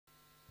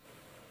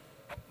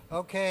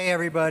Okay,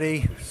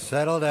 everybody,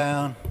 settle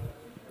down.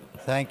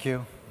 Thank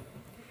you.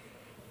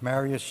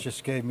 Marius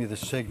just gave me the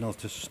signal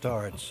to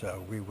start,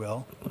 so we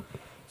will.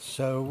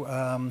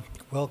 So,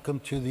 welcome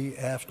to the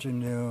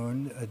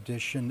afternoon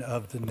edition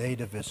of the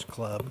Nativist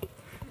Club.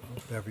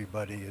 Hope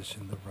everybody is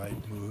in the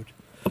right mood.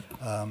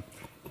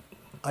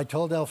 I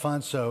told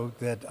Alfonso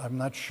that I'm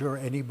not sure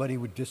anybody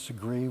would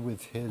disagree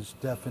with his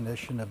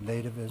definition of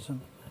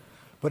nativism,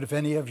 but if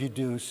any of you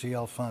do, see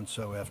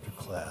Alfonso after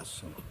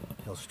class and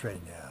he'll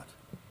straighten you out.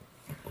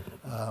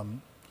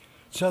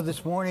 So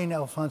this morning,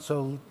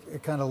 Alfonso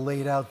kind of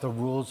laid out the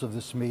rules of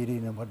this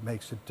meeting and what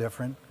makes it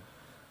different.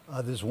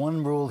 There's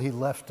one rule he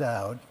left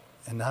out,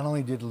 and not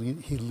only did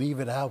he leave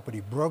it out, but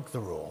he broke the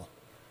rule,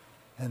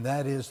 and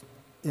that is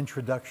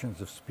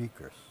introductions of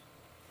speakers.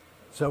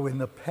 So in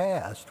the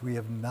past, we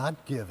have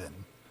not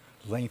given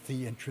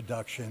lengthy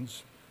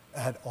introductions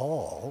at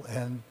all,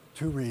 and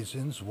two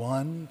reasons.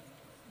 One,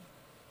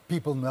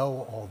 people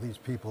know all these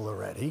people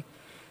already,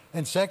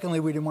 and secondly,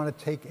 we didn't want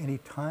to take any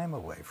time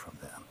away from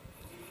them.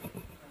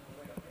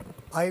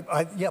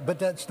 Yeah, but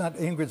that's not,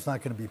 Ingrid's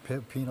not going to be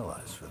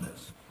penalized for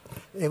this.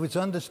 It was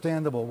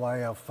understandable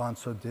why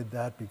Alfonso did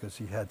that, because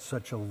he had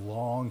such a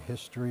long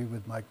history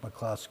with Mike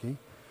McCloskey,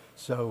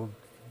 so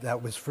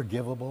that was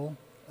forgivable.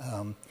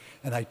 And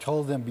I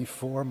told them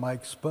before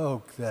Mike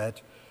spoke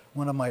that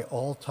one of my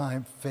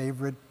all-time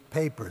favorite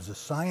papers, a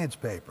science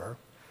paper,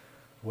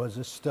 was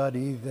a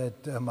study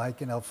that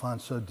Mike and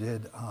Alfonso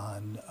did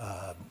on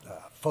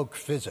folk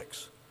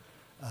physics,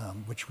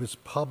 which was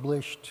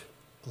published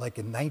like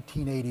in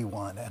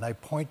 1981. And I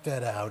point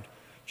that out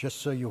just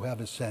so you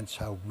have a sense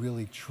how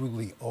really,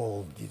 truly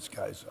old these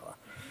guys are.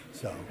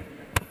 So,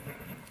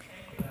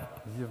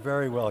 you're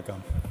very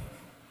welcome.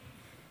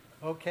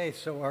 Okay,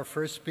 so our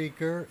first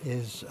speaker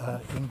is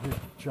Ingrid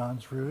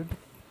Johnsrude.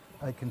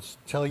 I can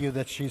tell you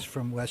that she's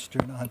from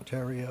Western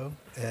Ontario,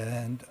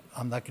 and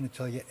I'm not going to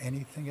tell you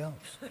anything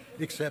else,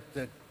 except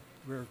that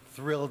we're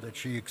thrilled that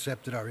she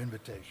accepted our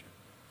invitation.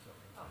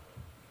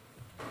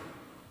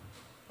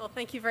 Well,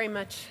 thank you very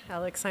much,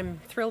 Alex. I'm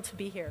thrilled to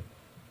be here.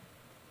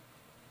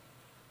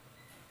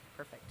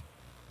 Perfect.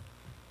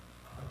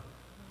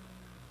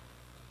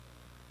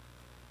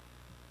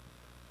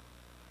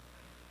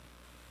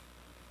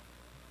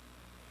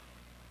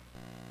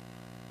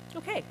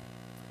 Okay.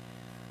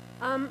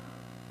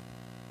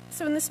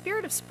 So in the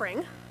spirit of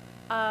spring,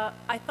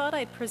 I thought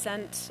I'd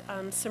present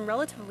some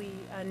relatively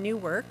new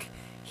work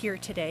here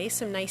today,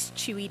 some nice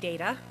chewy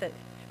data that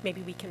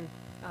maybe we can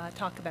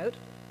talk about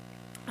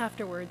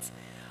afterwards.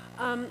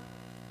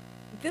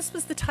 This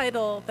was the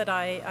title that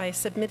I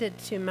submitted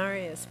to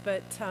Marius,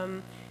 but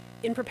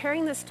in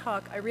preparing this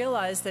talk, I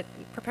realized that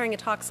preparing a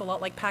talk is a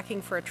lot like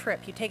packing for a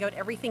trip. You take out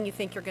everything you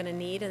think you're going to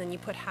need, and then you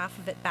put half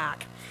of it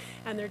back.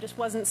 And there just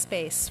wasn't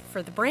space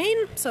for the brain,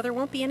 so there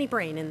won't be any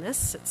brain in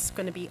this. It's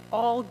going to be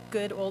all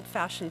good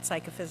old-fashioned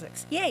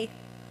psychophysics. Yay!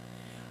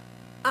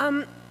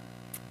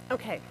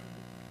 Okay.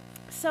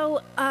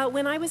 So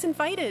when I was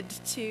invited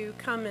to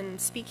come and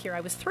speak here,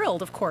 I was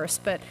thrilled, of course,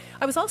 but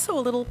I was also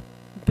a little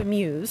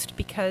bemused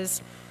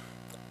because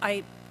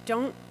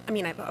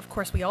of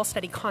course, we all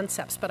study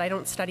concepts, but I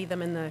don't study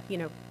them in the,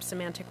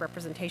 semantic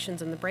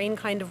representations in the brain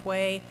kind of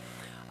way.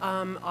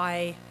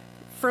 I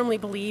firmly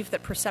believe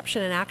that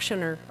perception and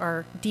action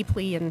are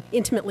deeply and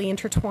intimately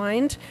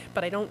intertwined,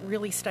 but I don't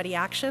really study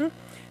action.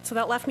 So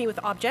that left me with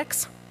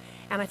objects.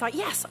 And I thought,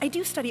 yes, I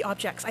do study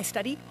objects. I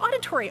study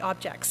auditory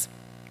objects.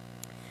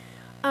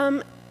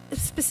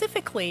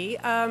 Specifically,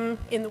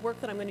 in the work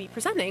that I'm going to be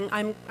presenting,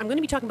 I'm going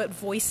to be talking about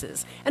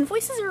voices. And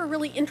voices are a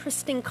really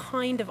interesting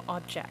kind of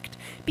object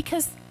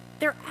because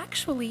they're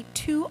actually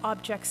two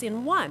objects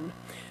in one.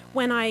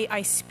 When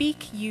I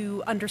speak,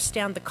 you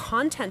understand the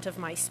content of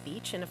my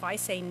speech, and if I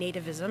say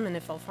nativism, and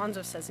if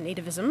Alfonso says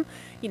nativism,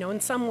 in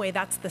some way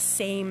that's the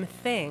same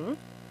thing,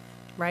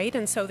 right?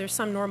 And so there's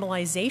some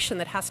normalization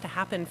that has to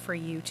happen for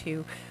you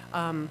to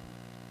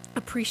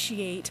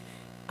appreciate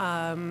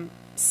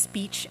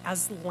speech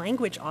as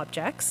language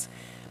objects.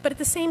 But at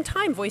the same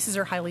time, voices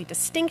are highly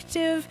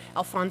distinctive.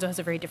 Alfonso has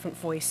a very different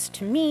voice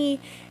to me,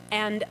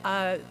 and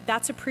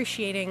that's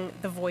appreciating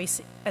the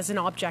voice as an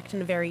object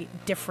in a very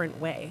different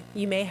way.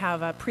 You may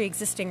have a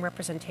pre-existing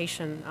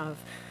representation of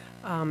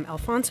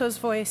Alfonso's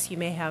voice. You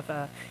may have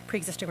a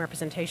pre-existing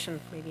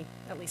representation, maybe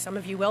at least some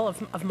of you will,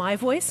 of my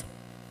voice,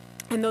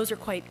 and those are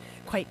quite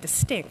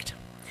distinct.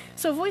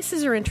 So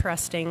voices are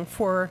interesting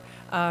for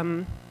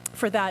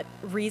that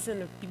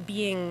reason of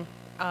being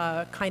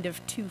kind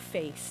of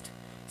two-faced.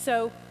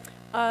 So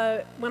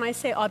when I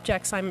say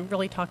objects, I'm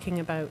really talking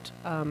about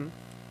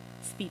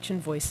speech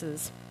and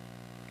voices.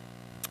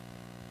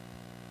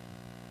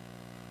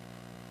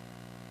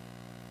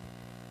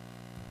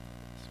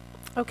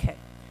 Okay,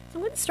 so I'm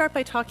going to start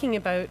by talking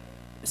about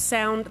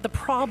sound, the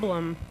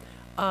problem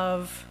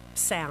of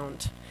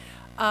sound.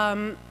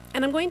 And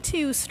I'm going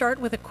to start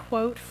with a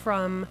quote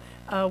from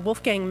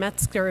Wolfgang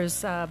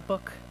Metzger's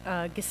book,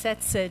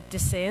 Gesetze des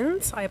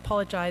Sehens. I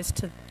apologize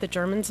to the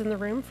Germans in the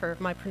room for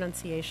my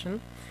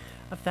pronunciation.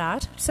 of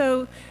that.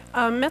 So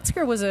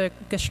Metzger was a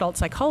Gestalt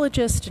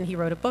psychologist, and he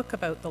wrote a book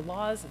about the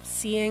laws of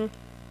seeing.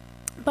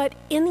 But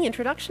in the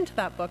introduction to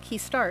that book, he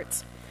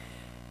starts,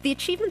 "The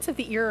achievements of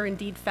the ear are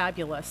indeed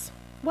fabulous.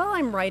 While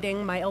I'm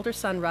writing, my elder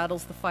son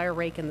rattles the fire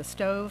rake in the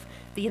stove,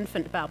 the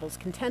infant babbles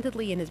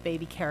contentedly in his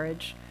baby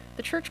carriage,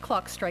 the church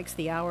clock strikes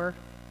the hour,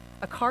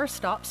 a car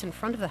stops in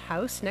front of the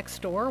house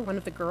next door, one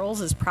of the girls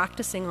is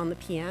practicing on the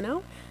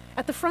piano,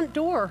 at the front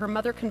door her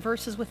mother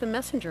converses with a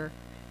messenger,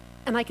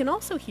 and I can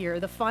also hear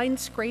the fine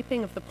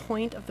scraping of the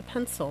point of the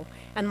pencil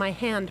and my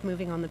hand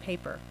moving on the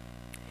paper.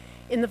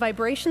 In the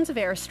vibrations of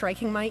air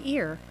striking my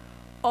ear,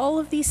 all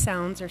of these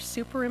sounds are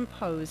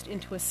superimposed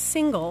into a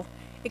single,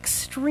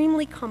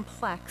 extremely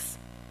complex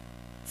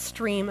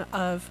stream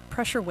of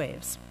pressure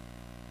waves.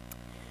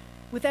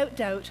 Without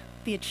doubt,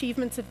 the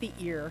achievements of the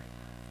ear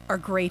are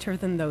greater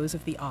than those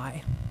of the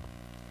eye."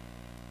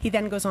 He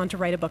then goes on to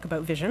write a book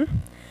about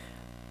vision.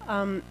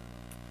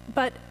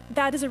 But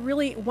that is a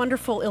really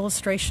wonderful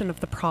illustration of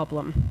the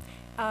problem.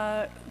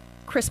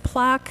 Chris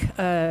Plack,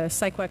 a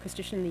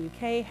psychoacoustician in the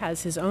UK,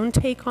 has his own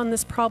take on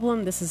this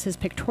problem. This is his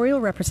pictorial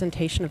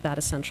representation of that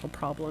essential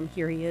problem.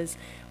 Here he is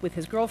with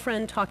his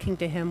girlfriend talking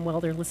to him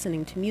while they're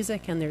listening to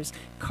music, and there's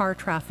car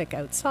traffic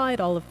outside.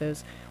 All of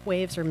those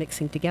waves are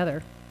mixing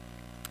together.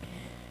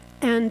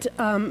 And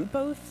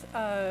both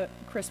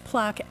Chris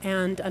Plack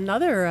and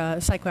another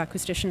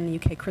psychoacoustician in the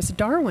UK, Chris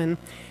Darwin,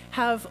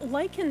 have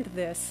likened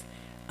this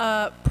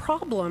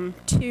problem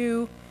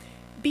to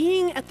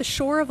being at the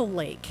shore of a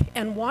lake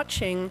and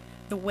watching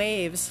the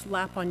waves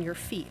lap on your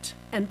feet.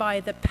 And by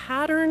the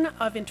pattern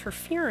of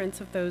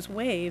interference of those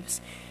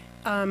waves,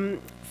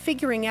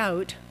 figuring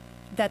out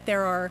that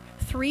there are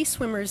 3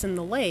 swimmers in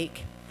the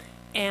lake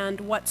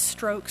and what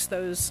strokes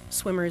those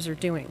swimmers are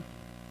doing.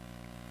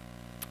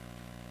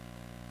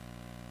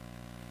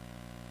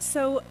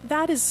 So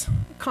that is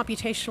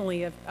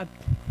computationally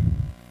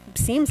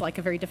seems like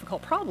a very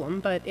difficult problem,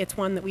 but it's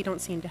one that we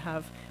don't seem to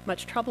have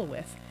much trouble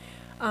with.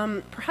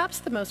 Perhaps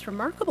the most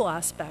remarkable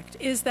aspect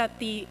is that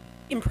the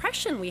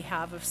impression we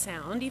have of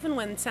sound, even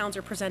when sounds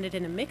are presented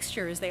in a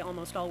mixture, as they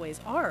almost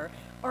always are,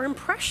 our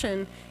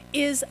impression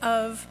is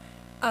of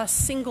a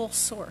single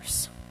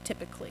source,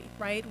 typically,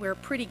 right? We're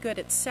pretty good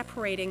at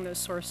separating those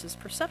sources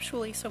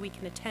perceptually so we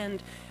can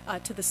attend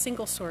to the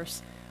single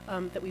source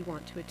that we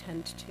want to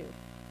attend to.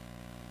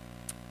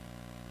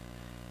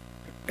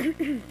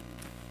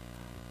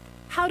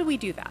 How do we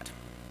do that?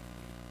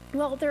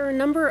 Well, there are a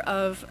number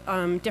of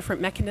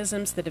different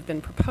mechanisms that have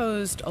been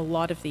proposed. A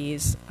lot of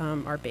these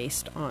are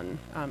based on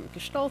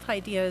Gestalt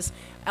ideas.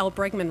 Al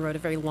Bregman wrote a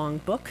very long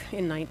book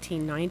in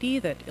 1990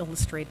 that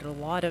illustrated a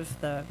lot of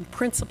the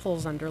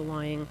principles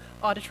underlying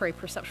auditory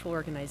perceptual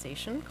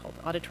organization, called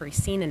auditory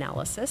scene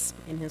analysis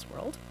in his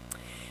world.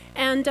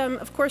 And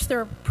of course, there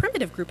are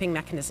primitive grouping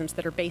mechanisms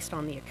that are based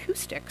on the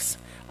acoustics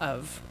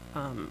of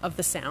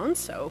the sound.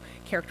 So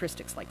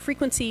characteristics like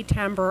frequency,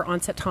 timbre,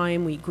 onset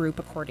time, we group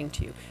according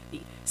to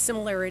the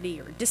similarity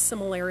or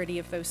dissimilarity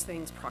of those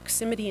things.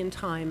 Proximity in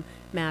time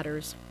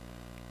matters.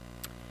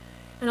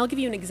 And I'll give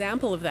you an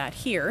example of that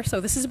here. So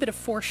this is a bit of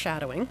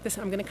foreshadowing.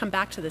 I'm going to come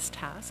back to this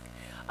task.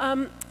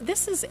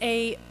 This is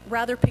a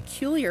rather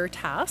peculiar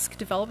task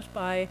developed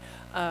by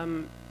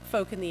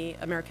folk in the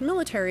American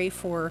military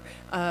for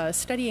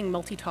studying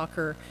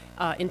multi-talker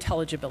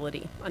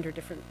intelligibility under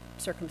different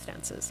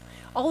circumstances.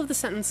 All of the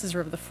sentences are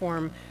of the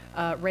form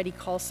ready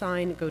call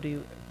sign, go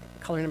to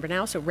color number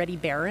now, so ready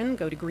Baron,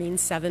 go to green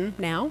 7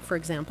 now, for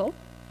example.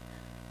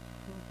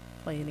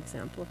 I'll play an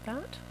example of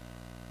that.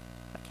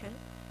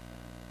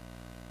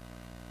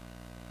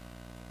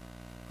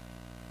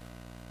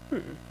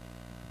 Okay.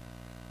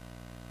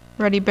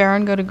 Ready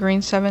Baron, go to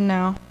green 7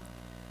 now.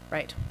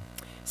 Right.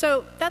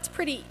 So that's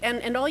pretty,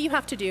 and all you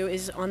have to do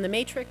is on the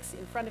matrix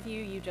in front of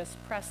you, you just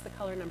press the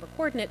color number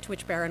coordinate to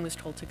which Baron was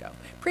told to go.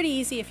 Pretty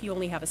easy if you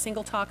only have a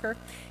single talker.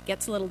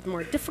 Gets a little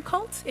more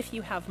difficult if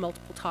you have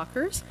multiple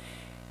talkers.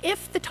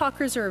 If the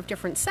talkers are of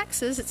different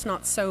sexes, it's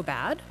not so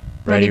bad.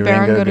 Ready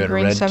Baron, go to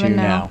green 7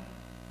 now.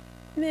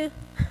 Meh.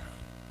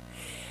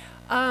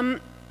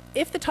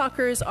 If the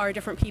talkers are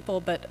different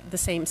people but the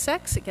same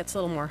sex, it gets a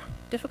little more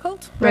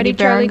difficult. Ready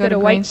Baron, go to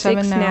white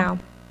 6 now.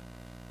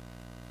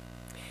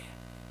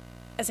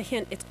 As a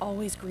hint, it's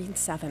always green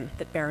 7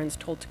 that Baron's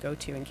told to go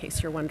to, in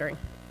case you're wondering.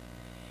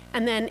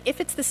 And then if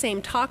it's the same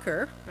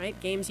talker, right,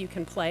 games you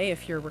can play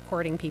if you're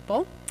recording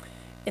people,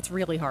 it's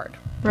really hard.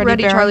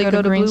 Ready Charlie,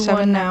 go to green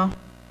 7 now.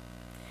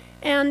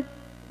 And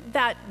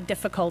that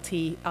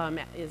difficulty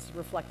is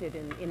reflected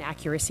in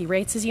accuracy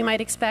rates, as you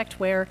might expect,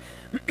 where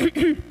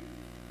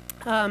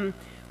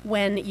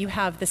when you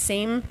have the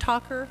same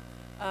talker,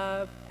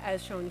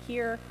 as shown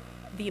here,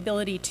 the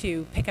ability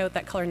to pick out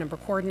that color number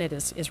coordinate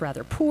is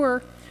rather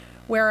poor.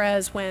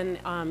 Whereas when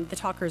the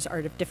talkers are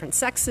of different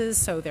sexes,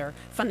 so their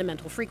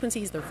fundamental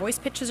frequencies, their voice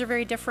pitches are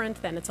very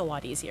different, then it's a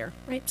lot easier,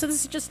 right? So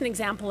this is just an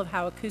example of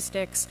how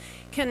acoustics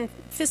can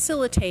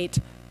facilitate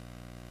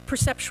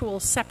perceptual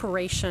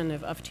separation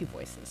of two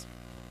voices.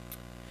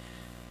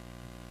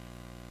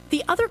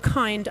 The other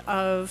kind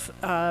of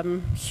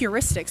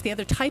heuristics, the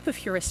other type of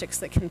heuristics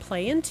that can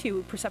play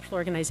into perceptual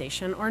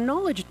organization are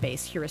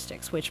knowledge-based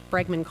heuristics, which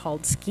Bregman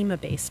called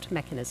schema-based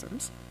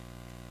mechanisms.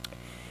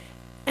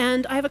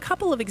 And I have a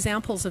couple of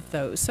examples of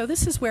those. So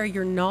this is where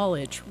your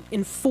knowledge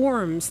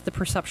informs the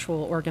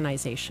perceptual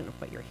organization of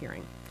what you're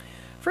hearing.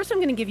 First, I'm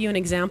going to give you an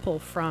example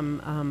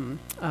from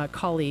a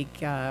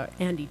colleague,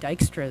 Andy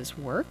Dijkstra's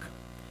work.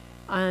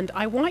 And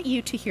I want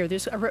you to hear,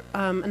 there's an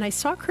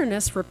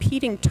isochronous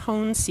repeating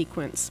tone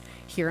sequence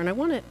here, and I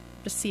want to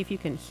just see if you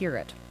can hear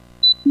it.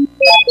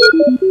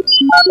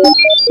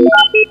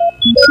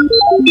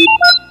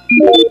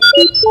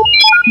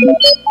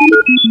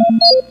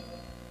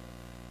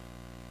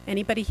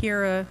 Anybody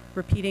hear a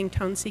repeating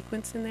tone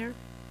sequence in there?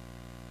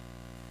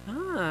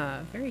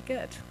 Ah, very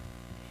good.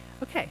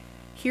 Okay,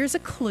 here's a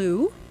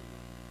clue.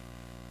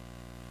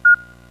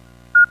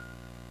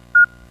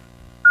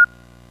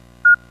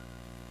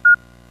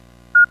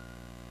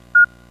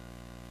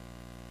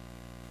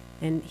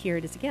 And here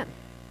it is again.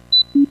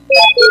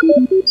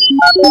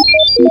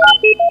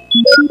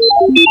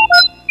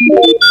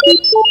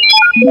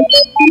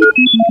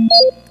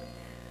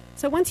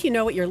 So once you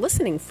know what you're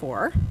listening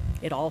for,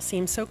 it all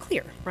seems so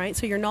clear, right?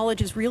 So your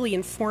knowledge is really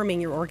informing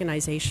your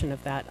organization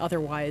of that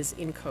otherwise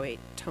inchoate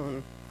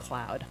tone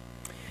cloud.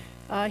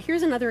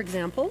 Here's another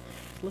example.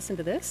 Listen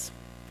to this.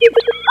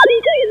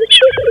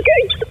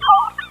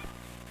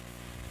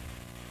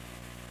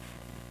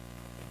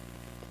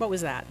 What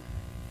was that?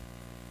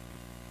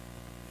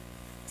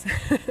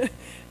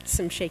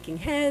 Some shaking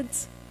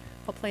heads.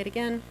 I'll play it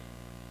again.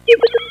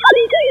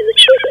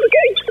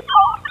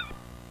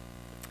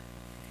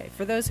 Okay,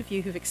 for those of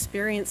you who've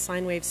experienced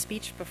sine wave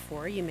speech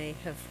before, you may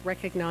have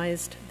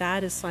recognized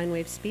that as sine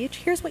wave speech.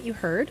 Here's what you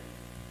heard.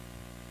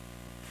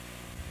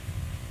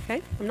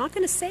 Okay, I'm not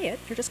going to say it,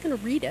 you're just going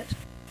to read it.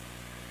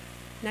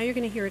 Now you're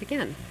going to hear it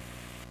again.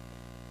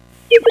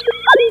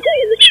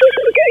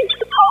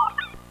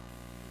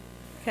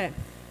 Okay,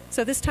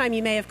 so this time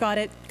you may have got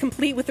it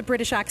complete with the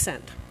British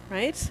accent,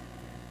 right?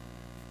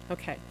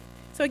 Okay.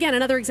 So again,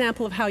 another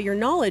example of how your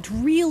knowledge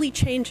really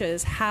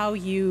changes how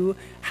you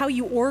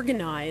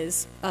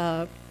organize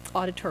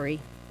auditory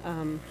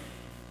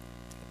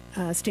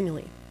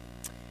stimuli.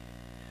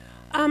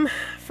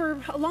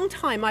 For a long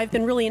time, I've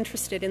been really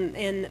interested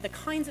in the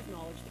kinds of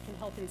knowledge that can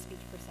help in speech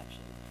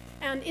perception.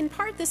 And in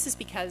part, this is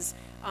because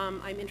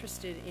I'm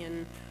interested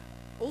in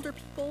older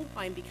people.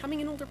 I'm becoming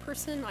an older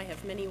person. I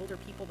have many older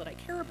people that I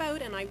care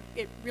about, and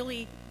it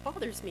really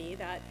bothers me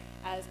that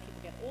as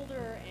people get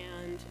older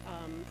and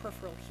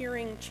peripheral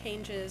hearing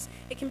changes,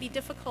 it can be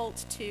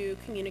difficult to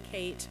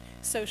communicate.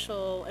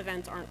 Social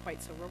events aren't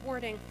quite so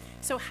rewarding.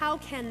 So how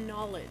can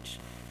knowledge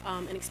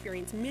and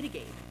experience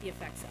mitigate the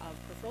effects of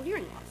peripheral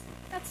hearing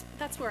loss?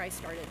 That's where I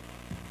started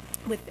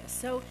with this.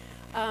 So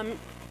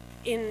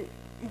in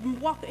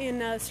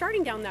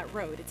starting down that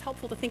road, it's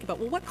helpful to think about,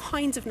 well, what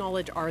kinds of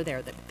knowledge are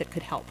there that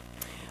could help?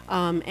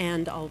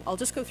 And I'll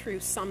just go through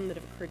some that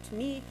have occurred to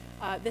me.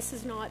 This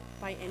is not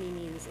by any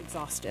means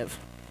exhaustive.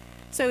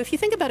 So if you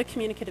think about a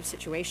communicative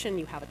situation,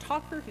 you have a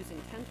talker who's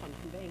intent on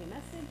conveying a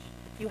message.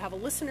 You have a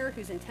listener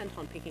who's intent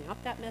on picking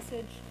up that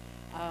message.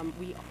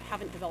 We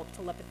haven't developed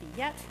telepathy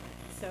yet,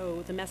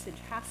 so the message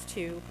has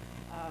to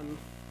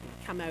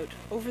come out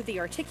over the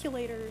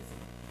articulators,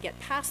 get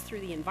passed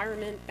through the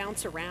environment,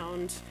 bounce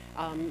around,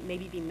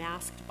 maybe be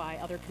masked by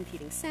other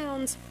competing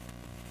sounds,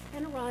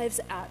 and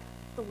arrives at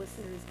the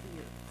listener's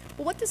ear.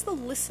 Well, what does the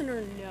listener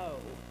know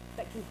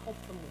that can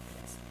help them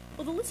with this?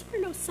 Well, the listener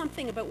knows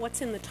something about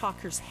what's in the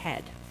talker's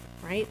head,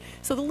 right?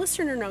 So the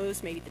listener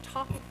knows maybe the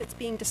topic that's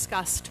being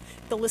discussed.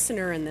 The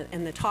listener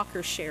and the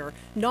talker share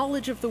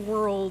knowledge of the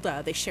world.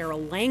 They share a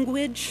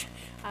language,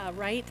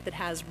 right, that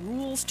has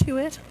rules to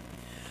it.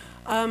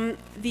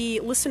 The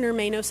listener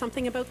may know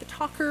something about the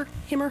talker,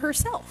 him or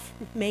herself,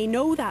 may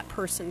know that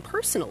person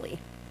personally,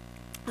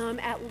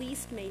 at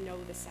least may know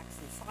the sex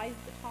and size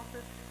of the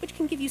talker, which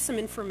can give you some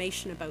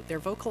information about their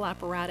vocal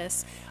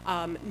apparatus,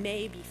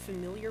 may be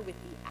familiar with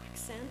the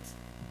accent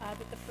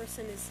that the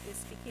person is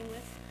speaking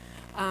with.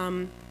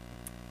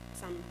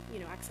 Some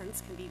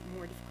accents can be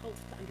more difficult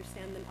to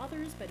understand than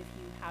others, but if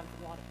you have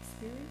a lot of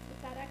experience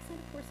with that accent,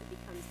 of course, it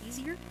becomes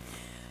easier.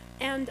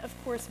 And, of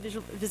course,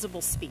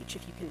 visible speech.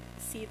 If you can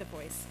see the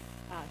voice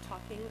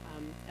talking,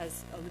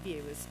 as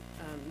Olivier was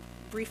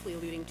briefly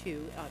alluding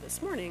to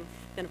this morning,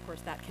 then, of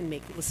course, that can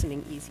make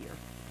listening easier.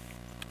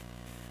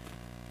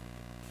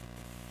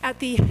 At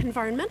the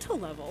environmental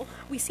level,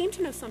 we seem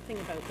to know something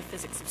about the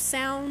physics of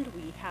sound.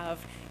 We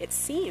have, it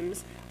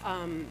seems,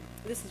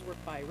 this is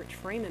work by Rich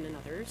Freeman and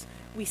others,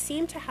 we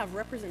seem to have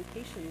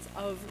representations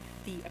of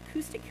the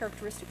acoustic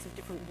characteristics of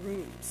different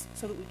rooms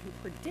so that we can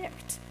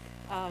predict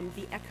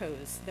the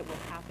echoes that will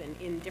happen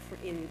in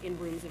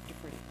rooms of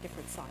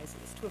different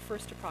sizes, to a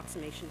first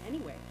approximation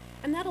anyway.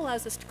 And that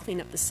allows us to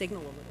clean up the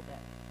signal a little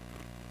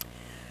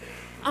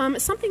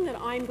bit. Something that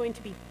I'm going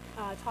to be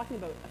talking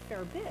about a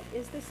fair bit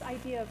is this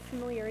idea of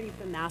familiarity with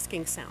the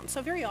masking sound.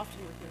 So very often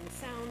we're hearing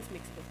sounds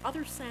mixed with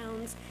other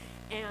sounds,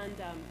 and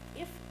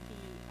if the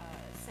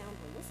sound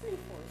we're listening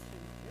for is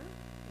familiar,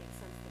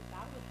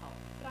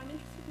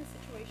 interested in a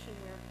situation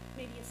where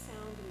maybe a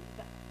sound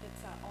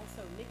that's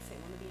also mixing,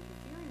 one of the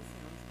interfering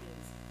sounds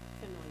is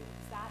familiar.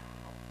 Does that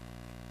help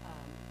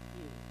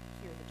you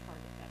hear the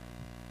target better?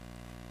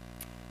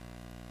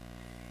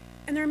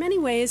 And there are many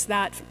ways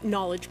that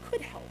knowledge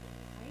could help,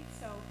 right?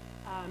 So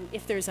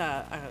if there's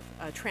a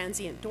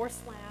transient door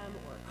slam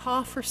or a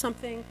cough or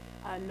something,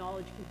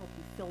 knowledge can help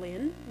you fill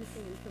in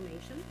missing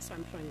information. So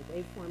I'm showing a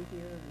waveform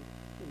here,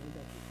 and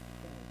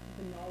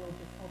the knowledge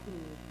is helping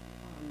you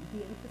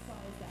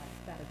de-emphasize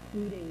that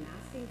occluding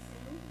masking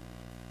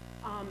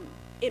sound.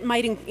 It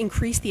might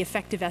increase the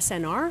effective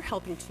SNR,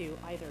 helping to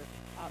either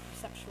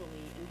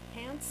perceptually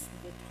enhance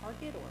the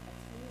target or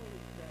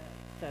attenuate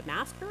the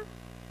masker.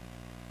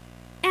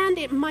 And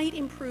it might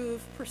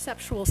improve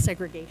perceptual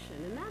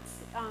segregation. And that's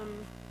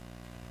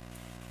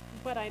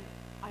what I'm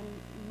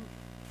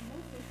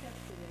most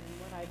interested in, and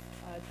what I've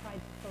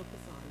tried to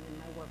focus on in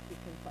my work. You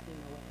can let me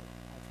know whether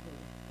I've been,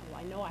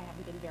 well, I know I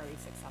haven't been very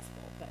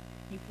successful, but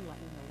you can let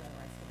me know whether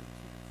I stand a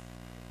chance.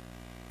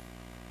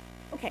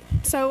 Okay,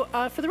 so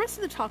for the rest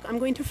of the talk, I'm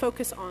going to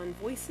focus on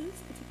voices,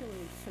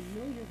 particularly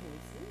familiar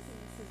voices. And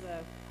this is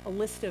a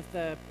list of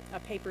the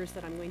papers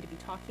that I'm going to be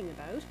talking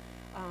about.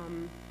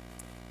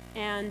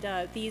 And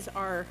these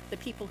are the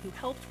people who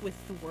helped with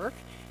the work.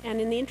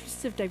 And in the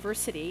interests of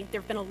diversity, there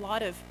have been a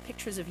lot of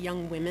pictures of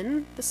young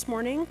women this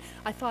morning.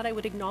 I thought I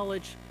would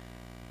acknowledge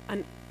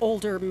an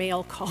older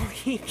male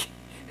colleague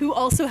who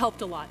also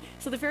helped a lot.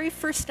 So the very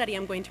first study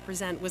I'm going to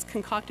present was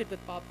concocted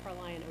with Bob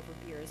Carlion over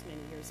beers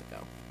many years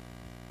ago.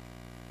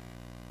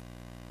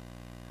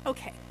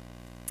 Okay.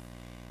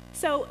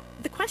 So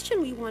the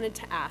question we wanted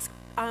to ask,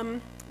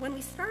 when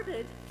we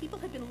started, people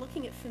had been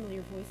looking at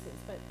familiar voices,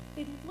 but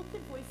they'd looked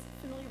at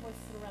familiar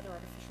voices in a rather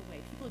artificial way.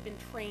 People had been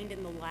trained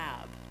in the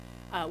lab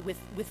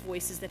with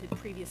voices that had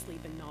previously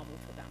been novel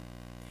to them.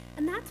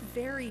 And that's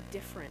very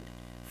different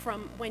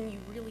from when you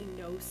really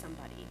know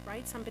somebody,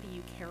 right? Somebody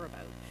you care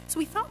about. So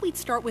we thought we'd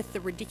start with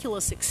the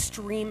ridiculous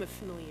extreme of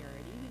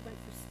familiarity. We went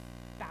for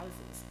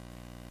spouses.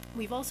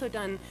 We've also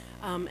done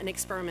an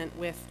experiment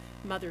with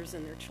mothers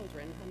and their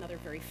children, another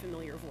very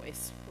familiar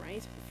voice,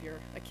 right? If you're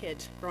a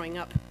kid growing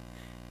up,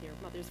 your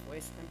mother's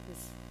voice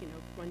is,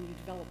 one you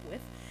develop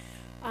with.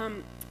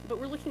 But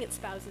we're looking at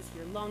spouses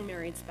here, long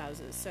married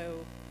spouses.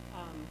 So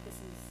this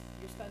is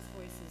your spouse's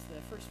voice is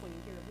the first one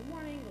you hear every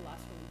morning, the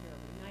last one you hear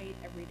every night,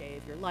 every day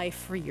of your life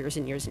for years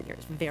and years and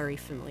years. Very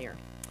familiar.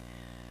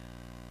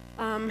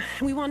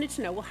 We wanted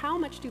to know, well, how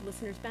much do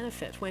listeners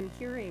benefit when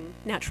hearing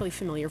naturally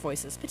familiar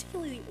voices,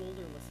 particularly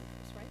older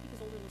listeners, right?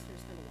 Because older listeners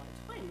spend a lot of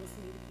time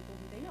listening to people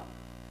who they know.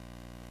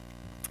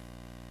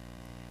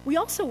 We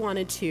also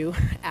wanted to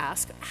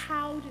ask,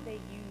 how do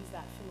they use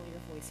that familiar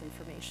voice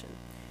information?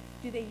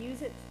 Do they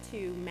use it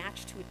to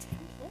match to a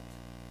template,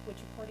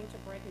 which according to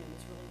Bregman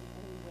is really the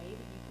only way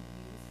that you could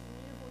use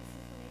familiar voice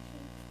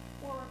information?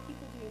 Or are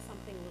people doing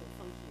something a little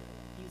funkier,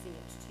 like using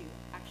it to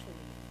actually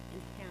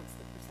enhance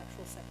the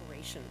perceptual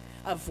separation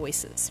of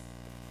voices?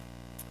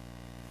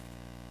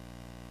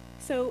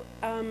 So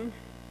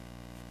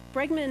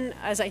Bregman,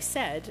 as I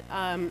said,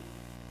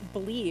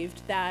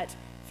 believed that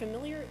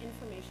familiar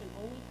information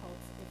only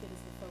helps if it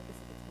is the focus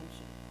of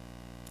attention.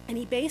 And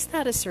he based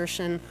that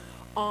assertion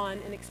on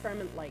an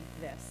experiment like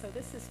this. So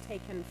this is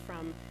taken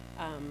from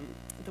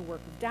the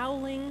work of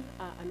Dowling,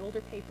 an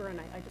older paper, and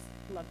I just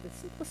love the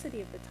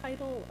simplicity of the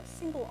title, a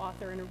single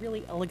author, and a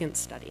really elegant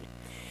study.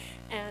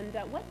 And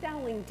what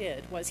Dowling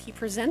did was he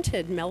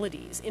presented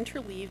melodies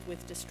interleaved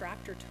with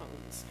distractor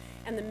tones.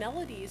 And the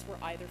melodies were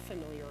either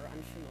familiar or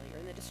unfamiliar,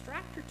 and the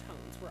distractor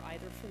tones were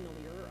either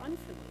familiar or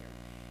unfamiliar.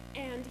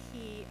 And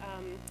he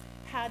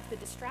had the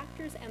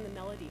distractors and the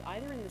melody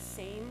either in the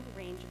same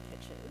range of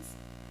pitches,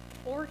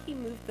 or he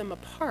moved them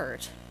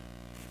apart.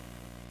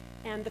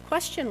 And the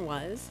question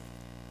was,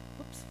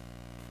 whoops,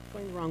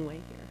 going the wrong way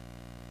here.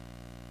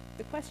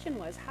 The question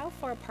was, how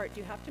far apart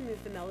do you have to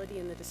move the melody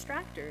and the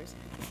distractors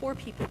before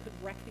people could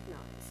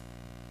recognize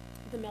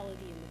the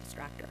melody and the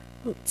distractor?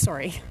 Oh,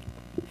 sorry.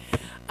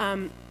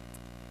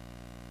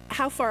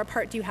 How far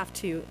apart do you have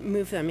to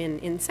move them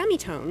in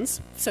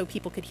semitones so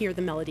people could hear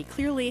the melody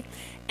clearly?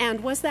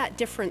 And was that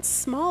difference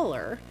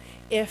smaller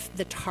if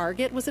the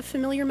target was a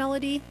familiar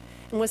melody?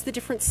 And was the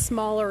difference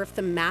smaller if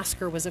the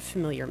masker was a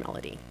familiar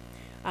melody?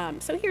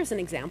 So here's an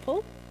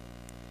example.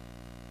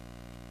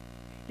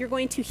 You're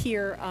going to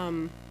hear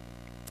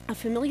a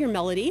familiar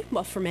melody,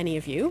 well, for many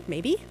of you,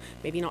 maybe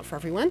not for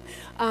everyone,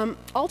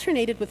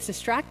 alternated with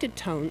distracting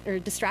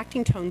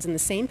tones in the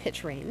same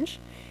pitch range.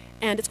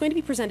 And it's going to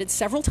be presented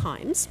several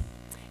times.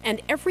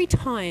 And every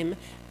time,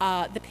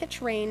 the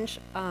pitch range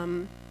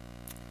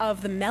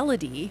of the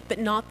melody, but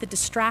not the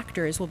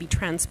distractors, will be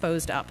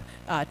transposed up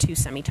to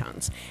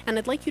semitones. And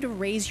I'd like you to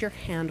raise your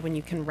hand when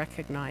you can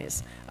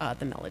recognize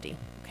the melody,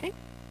 okay?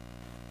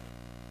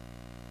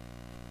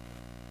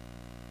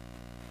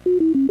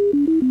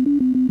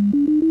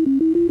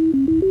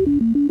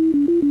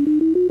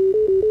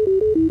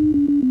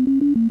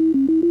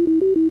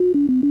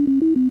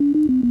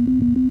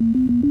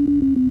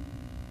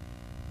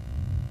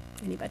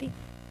 Anybody?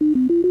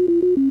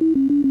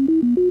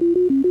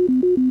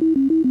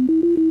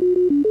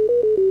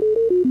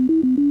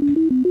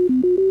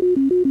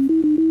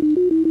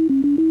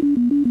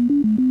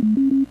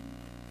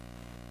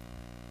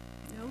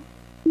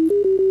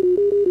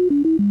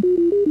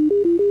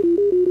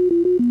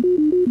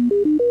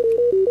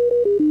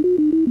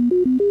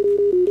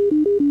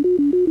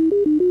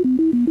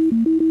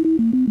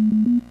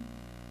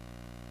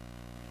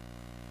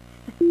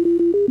 Okay.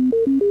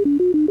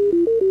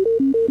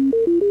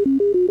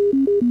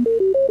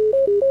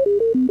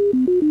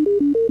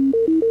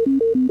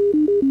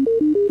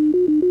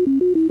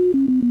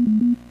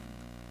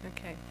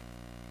 Okay.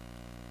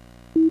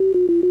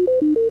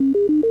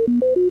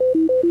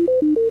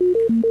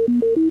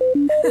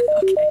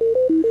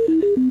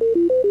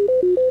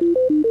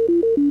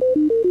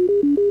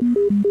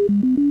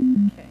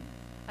 Okay.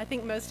 I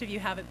think most of you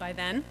have it by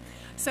then.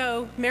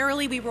 So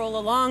merrily we roll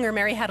along, or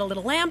Mary had a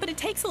little lamb, but it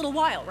takes a little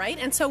while, right?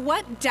 And so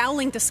what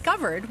Dowling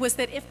discovered was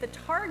that if the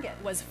target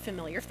was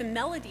familiar, if the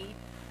melody,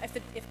 if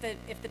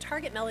the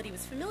target melody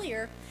was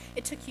familiar,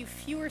 it took you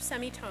fewer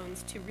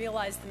semitones to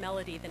realize the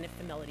melody than if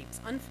the melody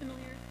was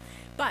unfamiliar.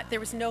 But there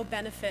was no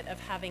benefit of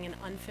having an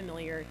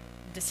unfamiliar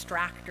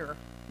distractor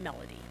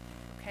melody,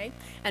 okay?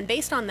 And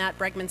based on that,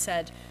 Bregman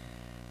said,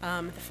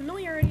 the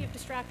familiarity of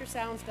distractor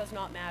sounds does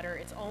not matter.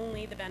 It's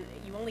only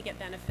you only get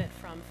benefit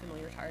from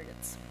familiar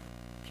targets,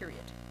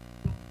 period.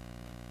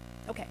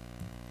 Okay.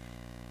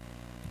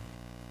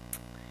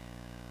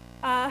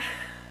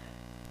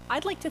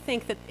 I'd like to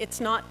think that it's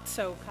not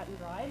so cut and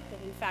dried,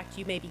 that in fact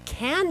you maybe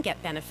can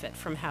get benefit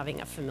from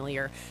having a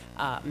familiar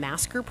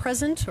masker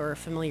present or a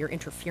familiar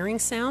interfering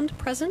sound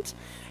present.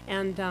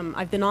 And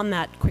I've been on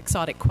that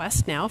quixotic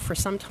quest now for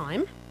some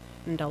time,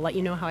 and I'll let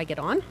you know how I get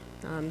on.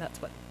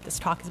 That's what this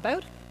talk is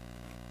about.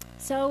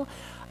 So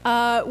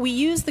we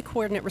use the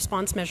coordinate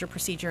response measure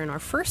procedure in our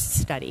first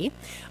study.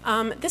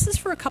 This is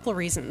for a couple of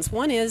reasons.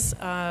 One is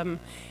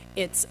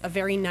it's a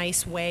very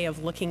nice way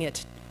of looking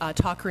at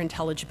talker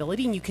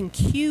intelligibility, and you can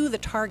cue the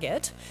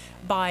target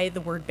by the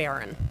word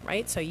baron,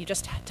 right? So you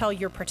just tell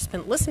your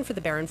participant, listen for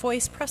the baron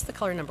voice, press the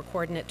color number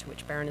coordinate to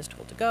which baron is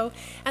told to go,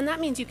 and that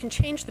means you can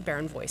change the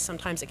baron voice.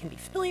 Sometimes it can be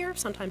familiar,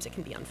 sometimes it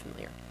can be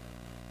unfamiliar.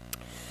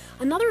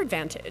 Another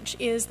advantage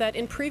is that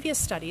in previous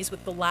studies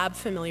with the lab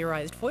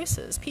familiarized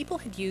voices, people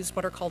had used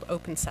what are called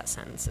open set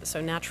sentences, so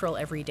natural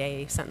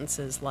everyday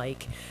sentences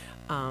like,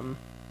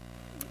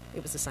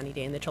 it was a sunny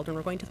day and the children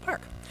were going to the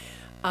park.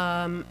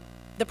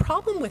 The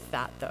problem with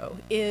that, though,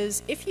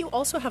 is if you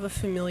also have a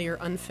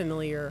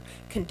familiar-unfamiliar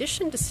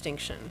condition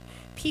distinction,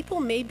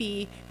 people may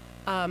be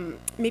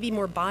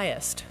more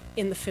biased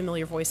in the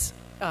familiar voice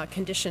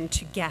condition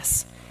to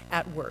guess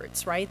at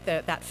words, right?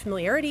 That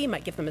familiarity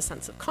might give them a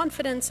sense of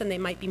confidence, and they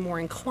might be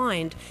more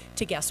inclined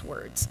to guess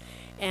words.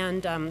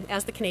 And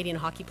as the Canadian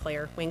hockey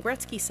player Wayne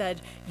Gretzky said,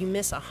 you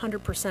miss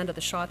 100% of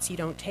the shots you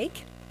don't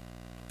take.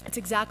 It's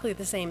exactly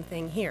the same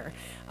thing here.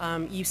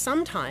 You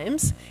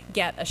sometimes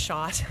get a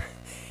shot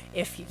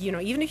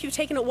even if you've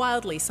taken it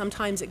wildly,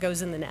 sometimes it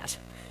goes in the net.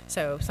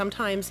 So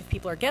sometimes if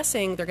people are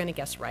guessing, they're going to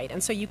guess right.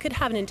 And so you could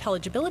have an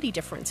intelligibility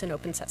difference in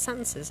open set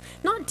sentences,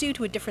 not due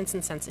to a difference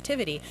in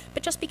sensitivity,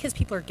 but just because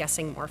people are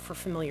guessing more for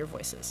familiar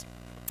voices.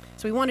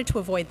 So we wanted to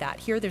avoid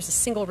that. Here, there's a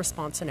single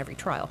response in every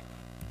trial.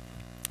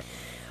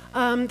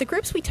 The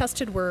groups we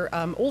tested were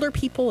older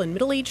people and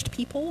middle-aged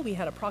people. We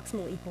had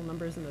approximately equal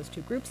numbers in those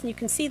two groups, and you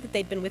can see that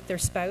they'd been with their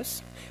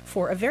spouse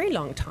for a very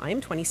long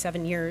time,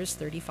 27 years,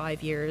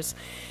 35 years.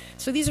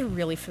 So these are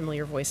really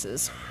familiar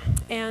voices.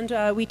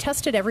 And we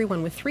tested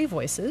everyone with 3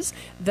 voices,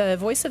 the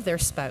voice of their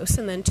spouse,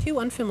 and then 2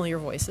 unfamiliar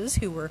voices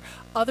who were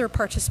other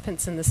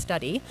participants in the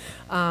study,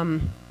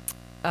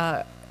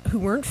 who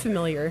weren't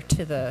familiar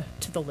to the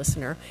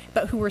listener,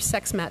 but who were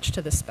sex matched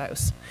to the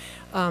spouse.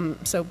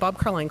 So Bob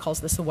Carline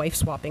calls this a wife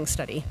swapping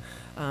study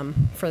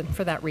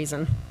for that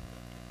reason.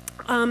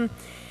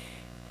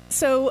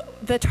 So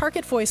the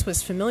target voice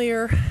was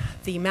familiar.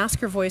 The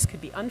masker voice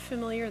could be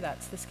unfamiliar.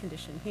 That's this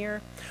condition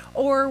here.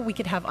 Or we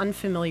could have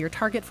unfamiliar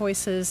target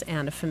voices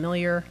and a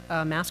familiar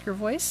masker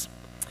voice.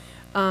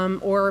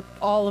 Or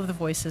all of the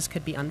voices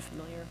could be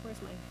unfamiliar.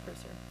 Where's my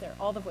cursor? There.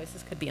 All the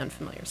voices could be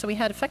unfamiliar. So we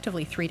had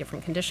effectively 3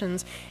 different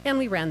conditions, and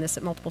we ran this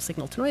at multiple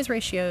signal-to-noise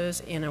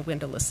ratios in a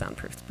windowless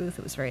soundproof booth.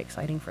 It was very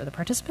exciting for the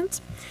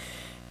participants.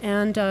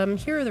 And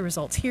here are the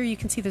results. Here you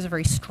can see there's a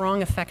very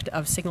strong effect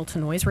of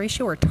signal-to-noise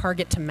ratio, or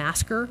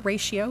target-to-masker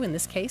ratio in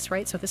this case,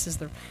 right? So this is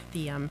the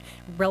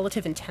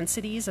relative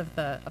intensities of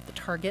the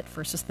target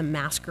versus the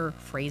masker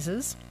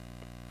phrases.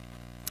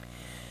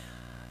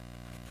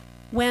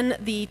 When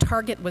the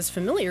target was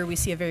familiar, we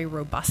see a very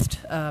robust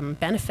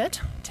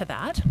benefit to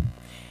that.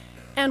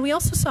 And we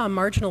also saw a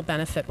marginal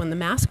benefit when the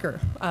masker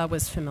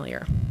was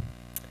familiar.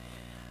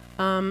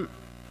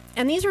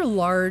 And these are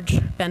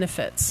large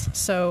benefits.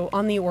 So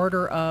on the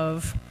order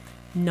of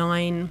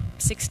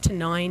 6 to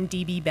 9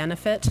 dB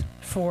benefit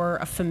for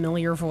a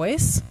familiar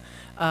voice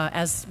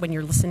as when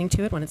you're listening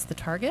to it, when it's the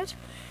target,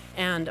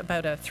 and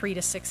about a 3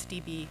 to 6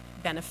 dB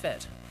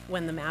benefit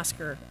when the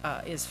masker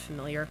is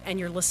familiar and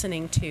you're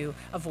listening to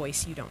a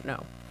voice you don't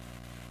know.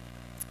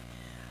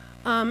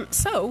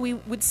 So we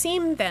would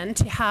seem then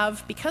to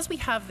have, because we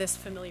have this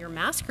familiar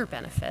masker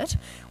benefit,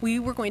 we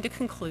were going to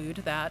conclude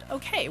that,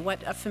 okay,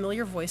 what a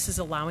familiar voice is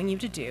allowing you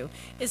to do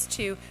is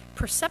to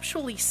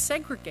perceptually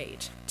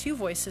segregate 2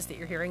 voices that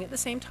you're hearing at the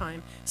same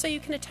time so you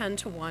can attend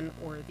to one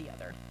or the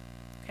other.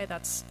 Okay,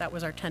 that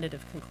was our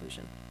tentative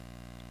conclusion.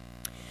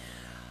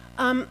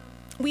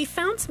 We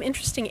found some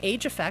interesting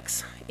age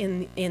effects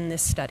in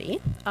this study.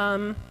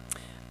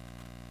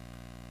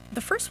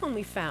 the first one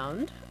we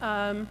found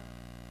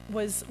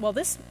was, well,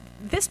 this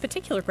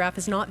particular graph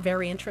is not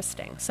very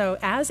interesting. So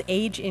as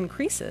age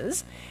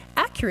increases,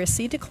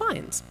 accuracy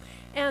declines.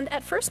 And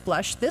at first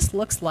blush, this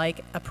looks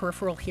like a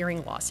peripheral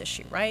hearing loss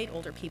issue, right?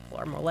 Older people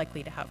are more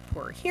likely to have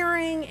poor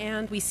hearing,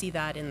 and we see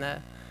that in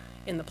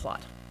the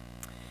plot.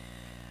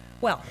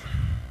 Well,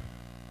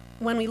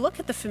 when we look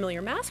at the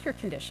familiar masker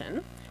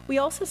condition, we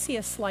also see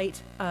a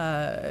slight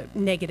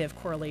negative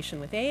correlation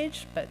with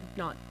age, but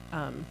not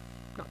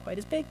quite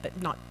as big,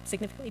 but not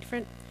significantly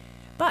different.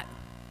 But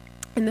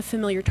in the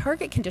familiar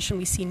target condition,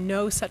 we see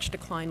no such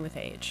decline with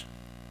age.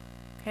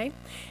 Okay?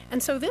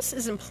 And so this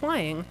is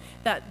implying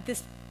that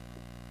this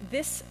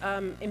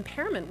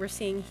impairment we're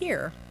seeing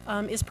here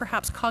is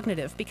perhaps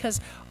cognitive, because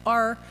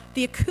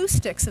the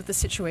acoustics of the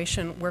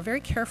situation were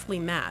very carefully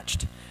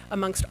matched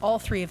amongst all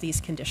three of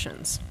these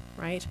conditions,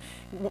 right?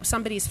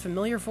 Somebody's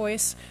familiar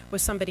voice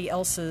was somebody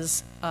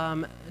else's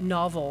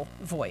novel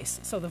voice.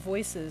 So the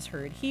voices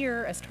heard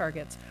here as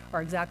targets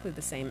are exactly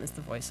the same as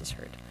the voices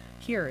heard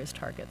here as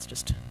targets,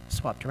 just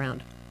swapped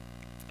around.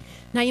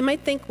 Now you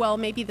might think, well,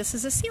 maybe this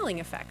is a ceiling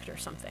effect or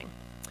something.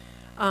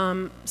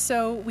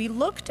 So we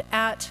looked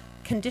at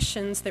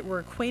conditions that were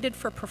equated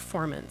for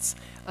performance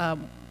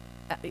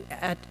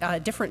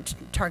at different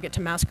target to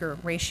masker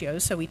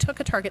ratios. So we took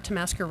a target to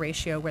masker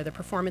ratio where the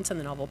performance in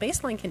the novel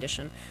baseline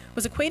condition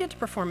was equated to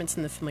performance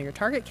in the familiar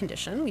target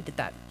condition. We did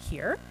that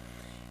here.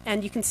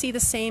 And you can see the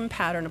same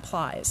pattern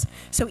applies.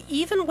 So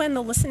even when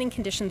the listening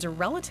conditions are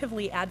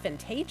relatively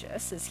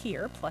advantageous, as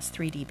here, plus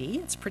 3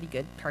 dB, it's a pretty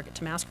good target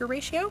to masker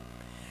ratio,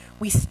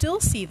 we still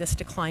see this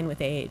decline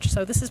with age.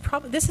 So this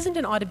isn't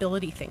an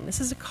audibility thing. This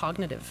is a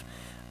cognitive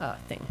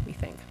thing, we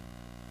think.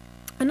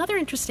 Another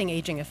interesting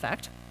aging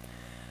effect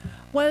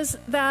was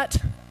that,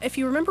 if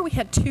you remember, we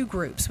had two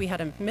groups. We had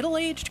a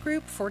middle-aged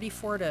group,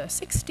 44 to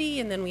 60,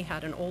 and then we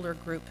had an older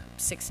group,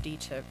 60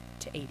 to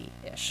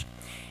 80-ish.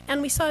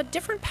 And we saw a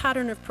different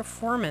pattern of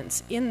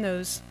performance in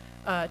those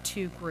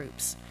two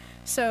groups.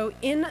 So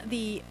in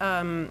the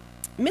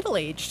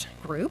middle-aged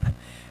group,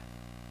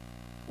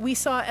 we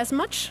saw as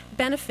much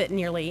benefit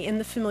nearly in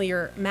the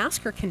familiar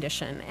masker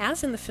condition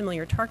as in the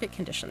familiar target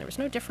condition. There was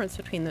no difference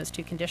between those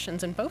two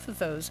conditions, and both of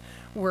those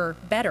were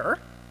better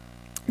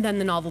than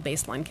the novel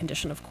baseline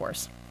condition, of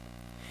course.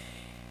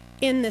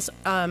 In this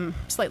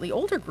slightly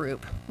older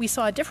group, we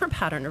saw a different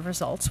pattern of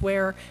results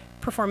where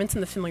performance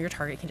in the familiar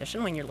target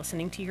condition, when you're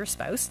listening to your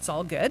spouse, it's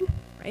all good,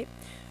 right?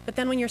 But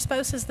then when your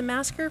spouse is the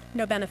masker,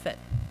 no benefit,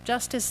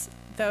 just as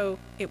though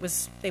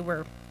they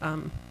were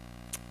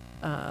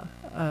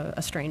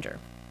a stranger.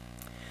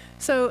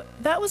 So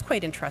that was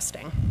quite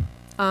interesting.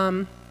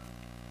 Not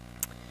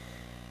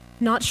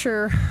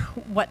sure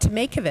what to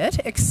make of it,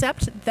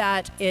 except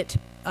that it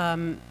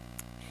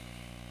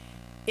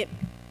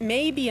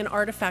may be an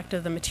artifact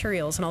of the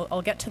materials, and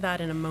I'll get to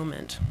that in a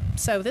moment.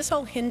 So this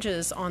all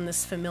hinges on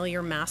this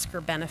familiar masker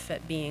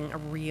benefit being a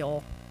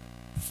real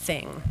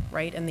thing,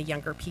 right, in the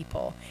younger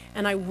people.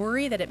 And I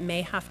worry that it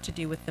may have to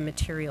do with the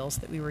materials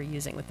that we were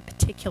using, with the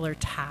particular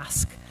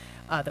task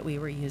that we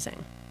were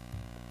using.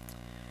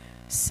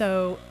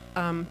 So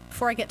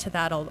before I get to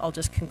that, I'll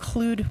just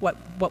conclude what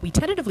we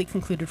tentatively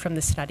concluded from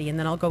this study, and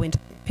then I'll go into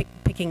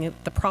picking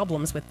the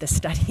problems with this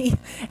study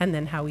and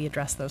then how we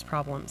address those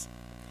problems.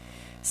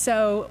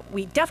 So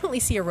we definitely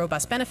see a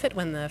robust benefit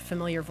when the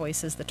familiar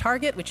voice is the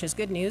target, which is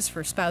good news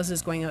for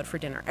spouses going out for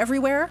dinner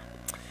everywhere.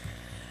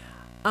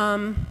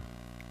 And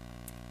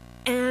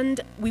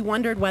we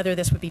wondered whether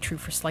this would be true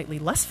for slightly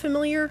less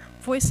familiar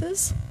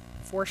voices.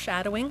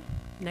 Foreshadowing,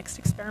 next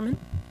experiment.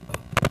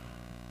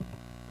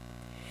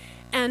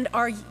 And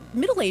our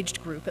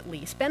middle-aged group, at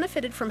least,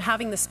 benefited from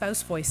having the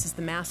spouse voice as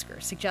the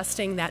masker,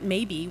 suggesting that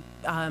maybe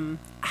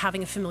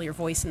having a familiar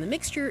voice in the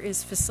mixture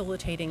is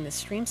facilitating this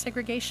stream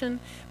segregation,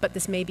 but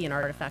this may be an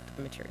artifact of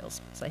the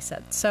materials, as I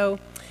said. So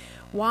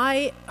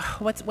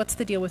what's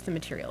the deal with the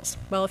materials?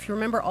 Well, if you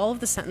remember, all of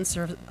the sentences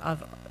are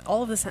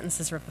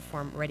of the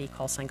form ready,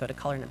 call sign, go to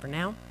color number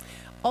now.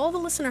 All the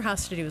listener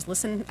has to do is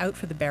listen out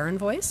for the Baron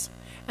voice,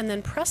 and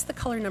then press the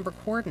color number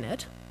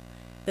coordinate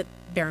that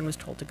Baron was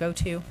told to go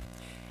to.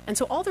 And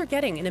so all they're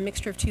getting in a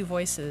mixture of two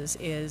voices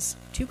is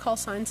two call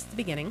signs at the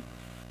beginning,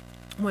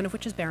 one of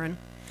which is Baron,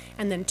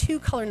 and then two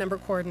color number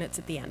coordinates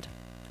at the end.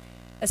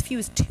 As few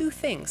as two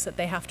things that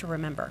they have to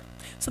remember.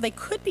 So they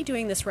could be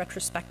doing this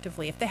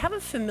retrospectively. If they have a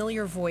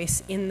familiar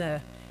voice in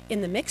the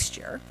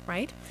mixture,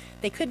 right,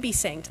 they could be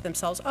saying to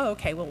themselves, oh,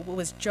 okay, well,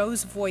 was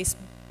Joe's voice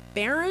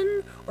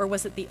Baron, or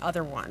was it the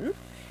other one?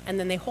 And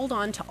then they hold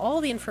on to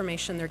all the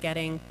information they're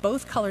getting,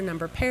 both color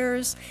number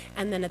pairs,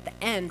 and then at the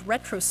end,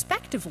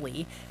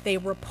 retrospectively, they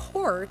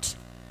report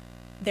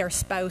their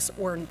spouse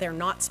or their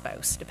not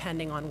spouse,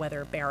 depending on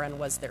whether Baron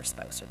was their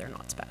spouse or their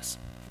not spouse.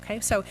 Okay,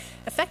 so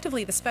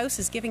effectively, the spouse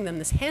is giving them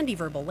this handy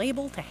verbal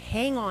label to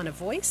hang on a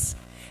voice,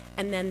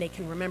 and then they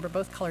can remember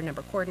both color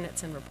number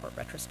coordinates and report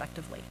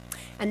retrospectively.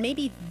 And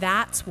maybe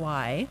that's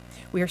why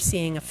we're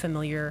seeing a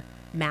familiar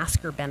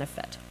masker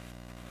benefit.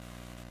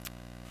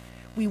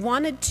 we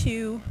wanted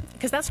to,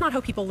 because that's not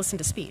how people listen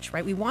to speech,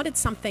 right? We wanted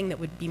something that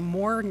would be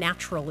more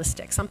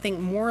naturalistic,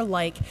 something more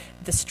like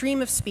the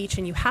stream of speech,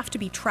 and you have to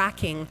be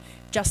tracking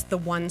just the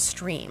one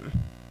stream,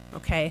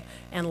 okay,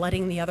 and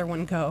letting the other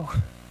one go.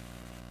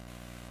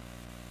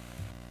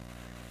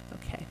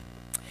 Okay.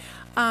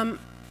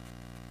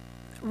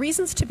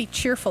 Reasons to be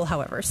cheerful,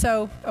 however.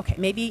 So, okay,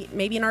 maybe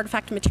in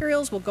artifact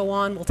materials we'll go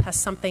on, we'll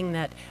test something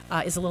that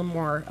is a little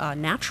more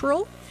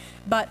natural.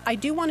 But I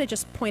do want to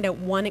just point out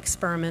one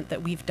experiment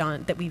that we've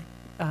done, that we've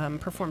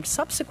performed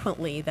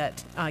subsequently,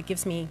 that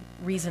gives me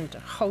reason to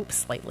hope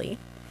slightly.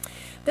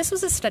 This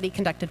was a study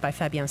conducted by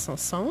Fabienne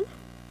Sanson,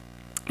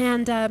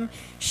 and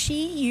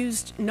she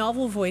used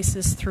novel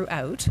voices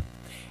throughout,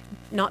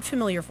 not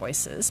familiar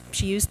voices.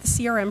 She used the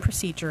CRM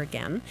procedure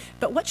again,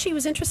 but what she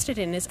was interested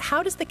in is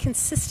how does the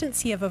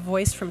consistency of a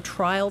voice from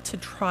trial to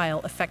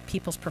trial affect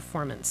people's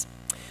performance?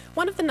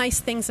 One of the nice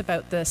things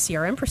about the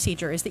CRM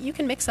procedure is that you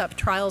can mix up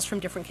trials from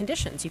different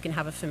conditions. You can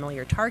have a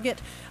familiar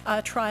target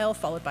trial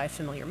followed by a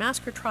familiar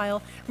masker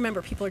trial.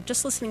 Remember, people are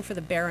just listening for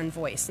the barren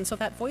voice, and so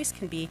that voice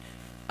can be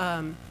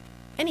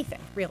anything,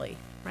 really,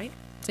 right?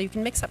 So you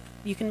can mix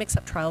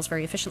up trials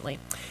very efficiently.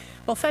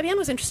 Well, Fabienne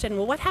was interested in,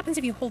 well, what happens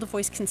if you hold a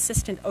voice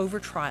consistent over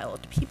trial?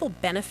 Do people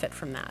benefit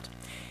from that?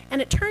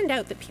 And it turned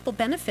out that people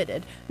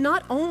benefited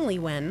not only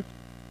when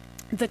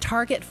the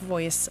target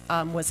voice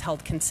was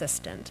held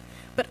consistent,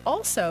 but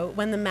also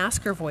when the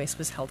masker voice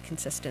was held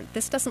consistent.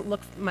 This doesn't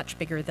look much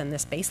bigger than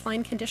this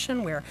baseline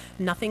condition where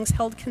nothing's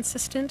held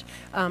consistent,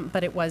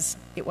 but it was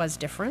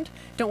different.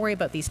 Don't worry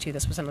about these two.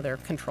 This was another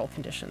control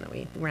condition that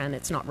we ran.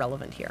 It's not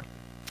relevant here.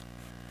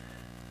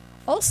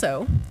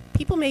 Also,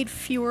 people made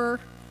fewer.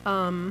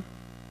 There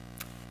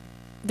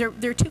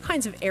are two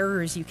kinds of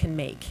errors you can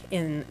make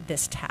in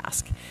this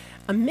task.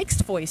 A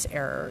mixed voice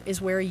error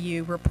is where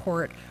you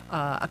report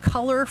a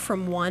color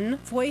from one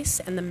voice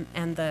and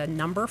the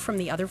number from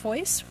the other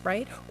voice,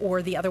 right?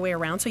 Or the other way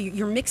around. So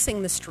you're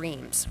mixing the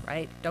streams,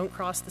 right? Don't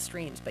cross the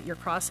streams, but you're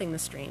crossing the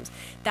streams.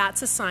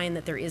 That's a sign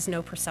that there is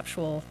no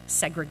perceptual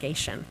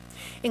segregation.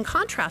 In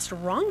contrast, a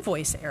wrong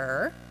voice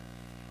error,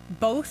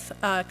 both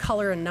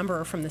color and number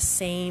are from the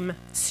same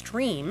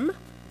stream,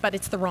 but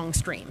it's the wrong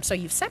stream. So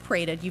you've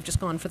separated, you've just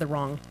gone for the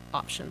wrong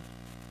option.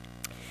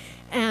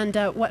 And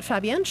what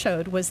Fabienne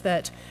showed was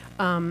that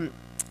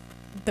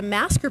the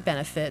masker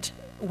benefit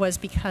was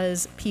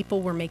because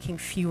people were making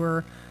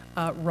fewer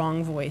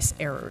wrong voice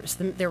errors.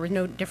 There was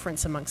no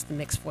difference amongst the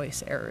mixed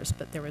voice errors,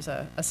 but there was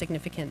a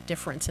significant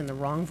difference in the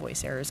wrong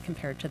voice errors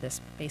compared to this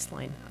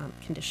baseline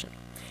condition,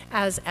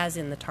 as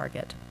in the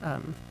target,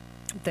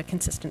 the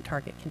consistent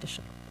target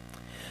condition.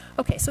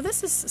 Okay, so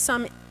this is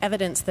some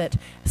evidence that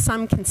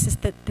some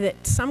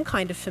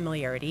kind of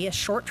familiarity, a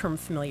short-term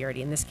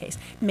familiarity in this case,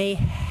 may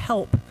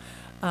help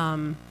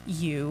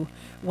you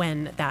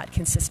when that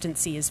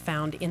consistency is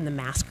found in the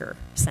masker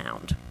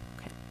sound.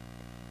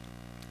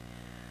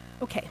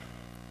 Okay.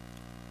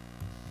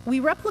 We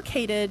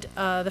replicated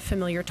the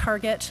familiar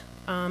target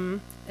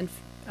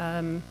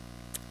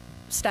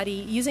study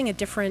using a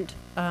different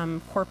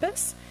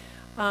corpus.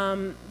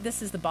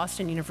 This is the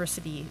Boston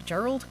University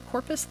Gerald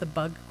corpus, the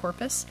bug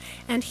corpus.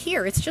 And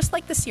here, it's just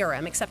like the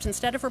CRM, except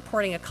instead of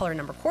reporting a color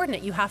number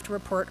coordinate, you have to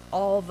report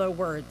all the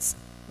words,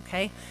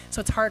 okay?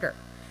 So it's harder.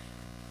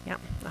 Yeah,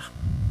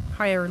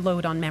 higher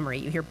load on memory.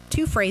 You hear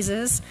two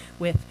phrases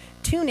with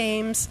two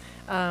names,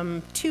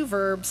 two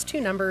verbs,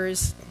 two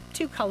numbers,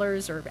 two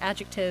colors or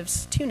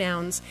adjectives, two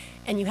nouns,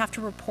 and you have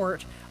to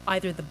report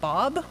either the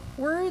Bob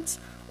words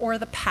or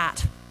the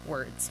Pat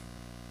words.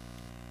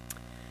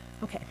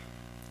 Okay.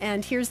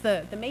 And here's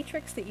the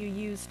matrix that you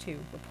use to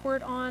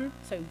report on.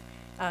 So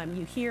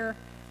you hear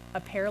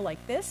a pair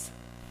like this.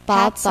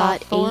 Bob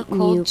bought 8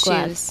 new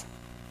gloves.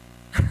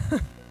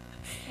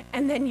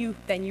 And then you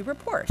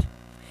report.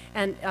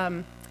 And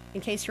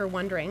in case you're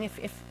wondering,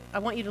 if I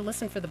want you to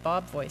listen for the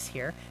Bob voice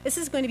here, this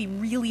is going to be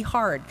really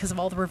hard because of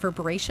all the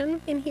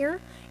reverberation in here.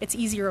 It's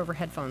easier over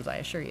headphones, I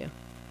assure you.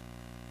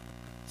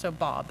 So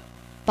Bob.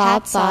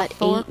 Bob bought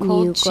 8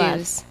 new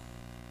gloves.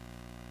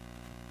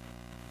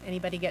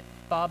 Anybody get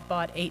Bob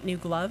bought 8 new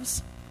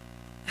gloves?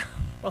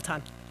 Well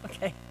done.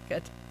 Okay,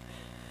 good.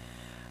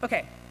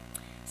 Okay,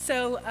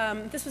 so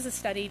this was a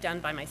study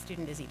done by my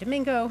student Izzy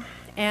Domingo,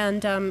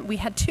 and we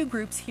had two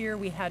groups here.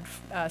 We had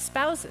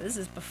spouses,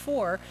 as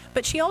before,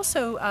 but she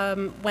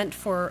also went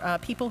for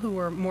people who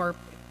were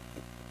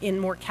in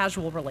more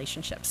casual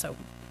relationships, so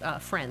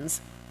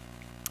friends.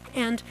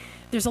 And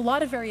there's a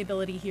lot of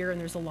variability here, and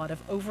there's a lot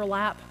of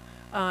overlap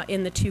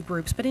in the two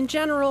groups, but in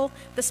general,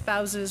 the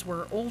spouses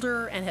were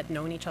older and had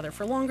known each other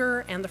for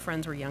longer, and the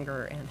friends were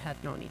younger and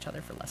had known each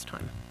other for less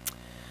time.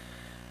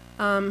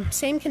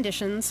 Same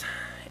conditions,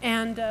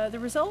 and the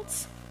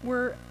results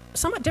were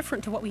somewhat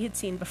different to what we had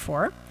seen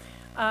before.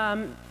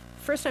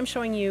 First, I'm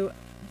showing you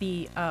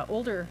the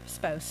older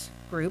spouse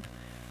group.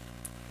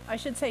 I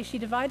should say she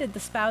divided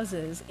the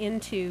spouses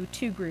into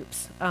two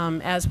groups,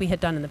 as we had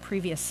done in the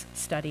previous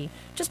study,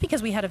 just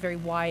because we had a very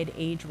wide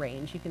age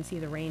range. You can see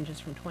the range is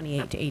from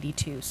 28 to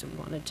 82, so we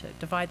wanted to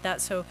divide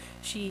that. So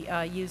she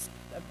used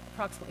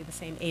approximately the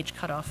same age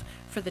cutoff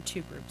for the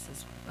two groups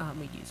as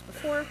we'd used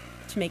before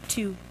to make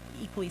two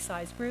equally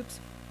sized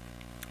groups.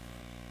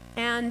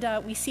 And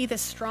we see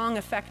this strong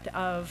effect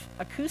of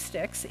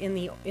acoustics in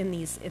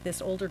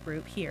this older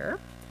group here,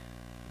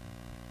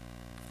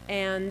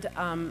 and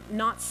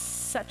not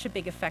such a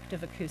big effect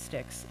of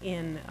acoustics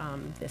in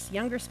this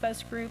younger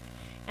spouse group.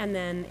 And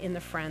then in the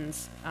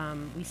friends,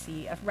 we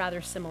see a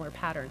rather similar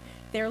pattern.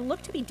 There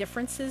look to be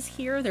differences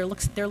here. There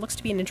looks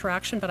to be an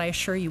interaction, but I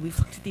assure you, we've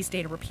looked at these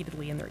data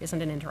repeatedly, and there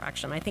isn't an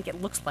interaction. I think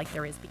it looks like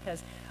there is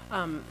because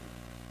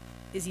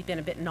Izzy's been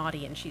a bit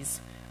naughty, and she's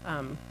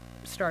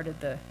started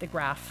the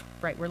graph,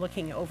 right? We're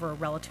looking over a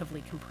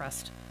relatively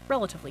compressed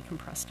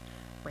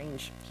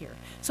range here.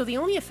 So the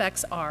only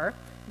effects are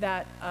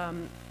that,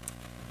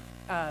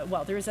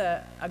 well, there's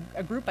a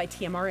group by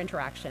TMR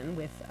interaction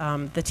with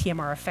the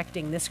TMR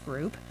affecting this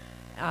group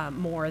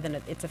more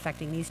than it's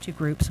affecting these two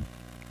groups.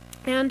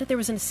 And there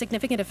was a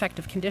significant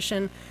effective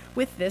condition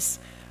with this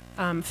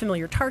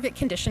familiar target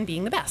condition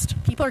being the best.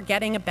 People are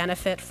getting a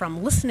benefit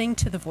from listening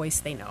to the voice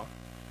they know.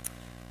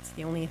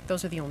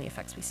 Those are the only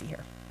effects we see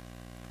here.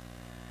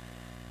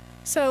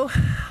 So,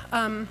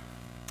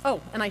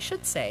 oh, and I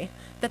should say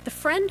that the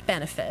friend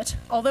benefit,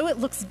 although it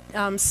looks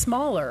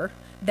smaller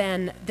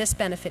than this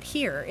benefit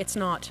here, it's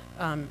not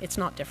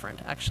different,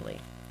 actually.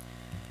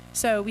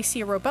 So we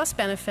see a robust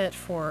benefit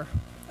for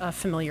a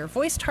familiar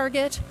voice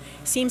target.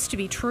 Seems to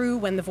be true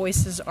when the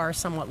voices are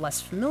somewhat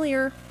less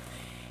familiar.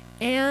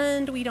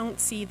 And we don't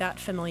see that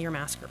familiar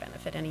masker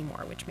benefit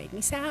anymore, which made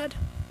me sad.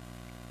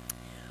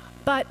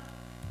 But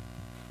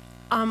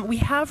we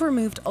have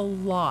removed a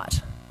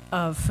lot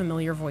of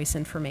familiar voice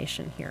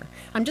information here.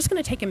 I'm just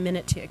going to take a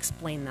minute to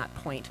explain that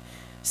point.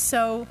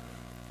 So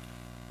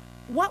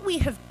what we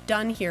have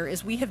done here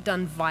is we have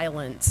done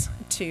violence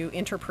to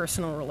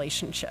interpersonal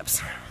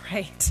relationships,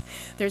 right?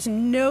 There's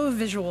no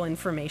visual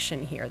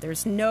information here.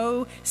 There's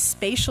no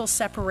spatial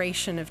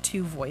separation of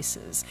two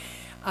voices.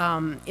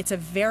 It's a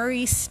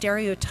very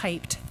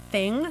stereotyped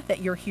thing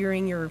that you're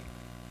hearing your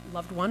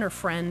loved one or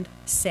friend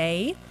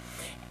say.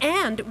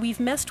 And we've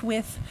messed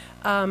with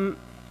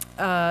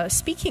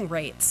speaking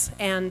rates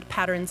and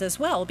patterns as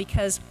well,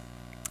 because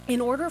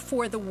in order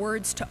for the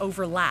words to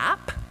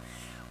overlap,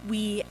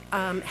 we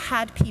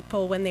had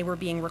people, when they were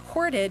being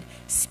recorded,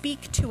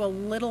 speak to a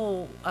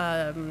little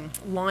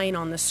line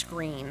on the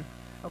screen.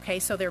 Okay,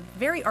 so they're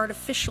very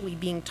artificially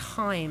being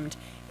timed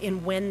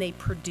in when they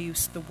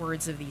produce the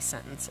words of these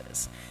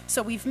sentences.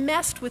 So we've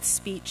messed with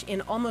speech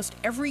in almost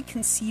every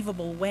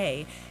conceivable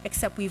way,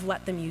 except we've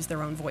let them use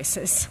their own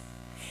voices.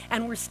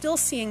 And we're still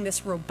seeing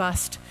this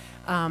robust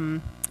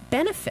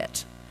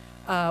benefit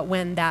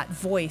when that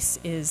voice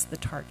is the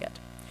target.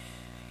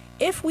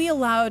 If we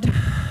allowed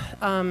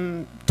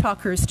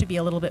talkers to be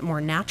a little bit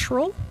more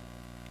natural,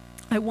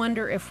 I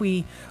wonder if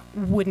we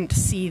wouldn't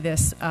see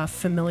this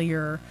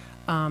familiar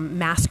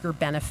masker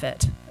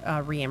benefit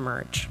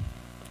reemerge.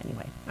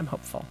 Anyway, I'm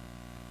hopeful.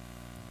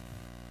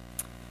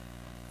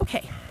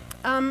 Okay,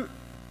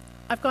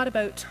 I've got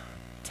about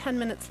 10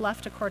 minutes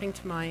left according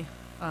to my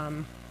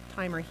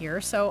timer here.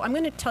 So I'm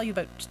going to tell you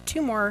about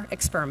two more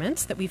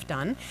experiments that we've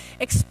done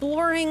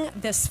exploring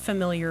this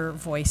familiar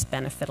voice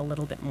benefit a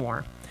little bit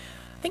more.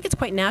 I think it's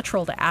quite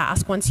natural to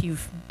ask, once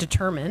you've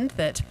determined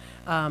that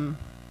a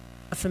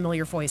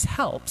familiar voice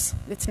helps,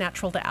 it's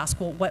natural to ask,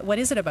 well, what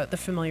is it about the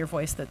familiar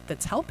voice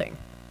that's helping?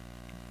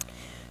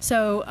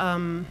 So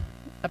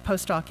a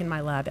postdoc in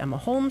my lab, Emma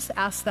Holmes,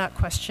 asked that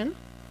question.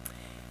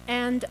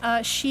 And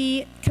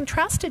she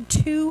contrasted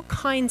two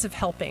kinds of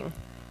helping,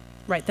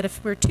 right? That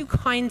if there are two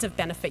kinds of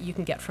benefit you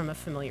can get from a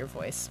familiar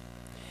voice.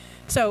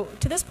 So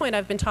to this point,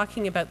 I've been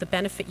talking about the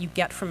benefit you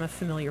get from a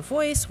familiar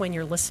voice when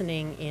you're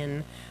listening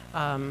in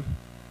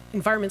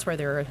environments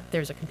where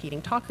there's a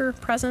competing talker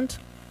present.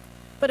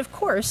 But of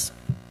course,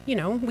 you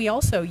know, we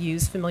also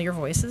use familiar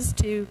voices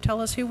to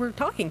tell us who we're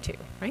talking to,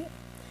 right?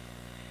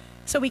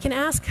 So we can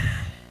ask,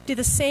 do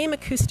the same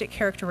acoustic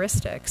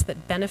characteristics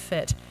that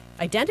benefit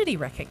identity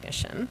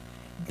recognition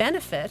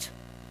benefit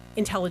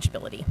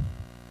intelligibility?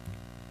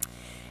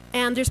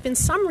 And there's been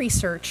some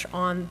research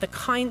on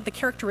the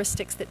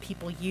characteristics that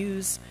people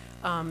use,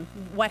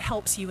 what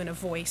helps you in a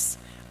voice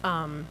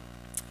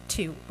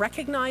to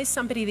recognize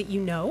somebody that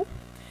you know,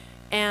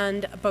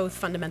 and both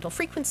fundamental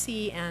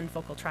frequency and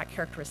vocal tract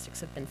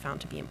characteristics have been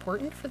found to be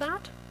important for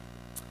that.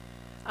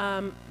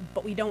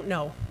 But we don't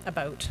know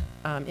about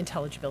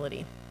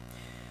intelligibility.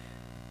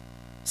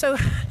 So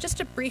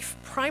just a brief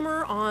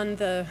primer on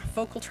the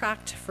vocal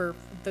tract for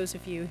those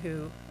of you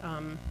who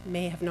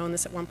may have known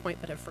this at one point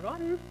but have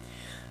forgotten.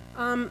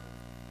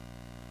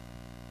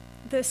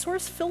 The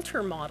source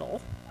filter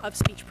model of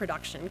speech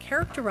production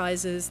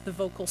characterizes the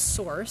vocal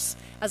source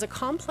as a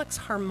complex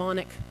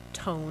harmonic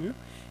tone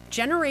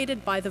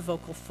generated by the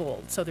vocal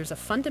fold. So there's a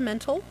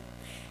fundamental,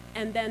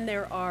 And then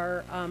there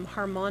are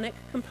harmonic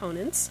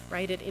components,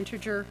 right, at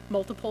integer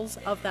multiples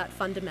of that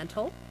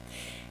fundamental.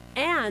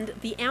 And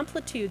the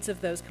amplitudes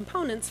of those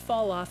components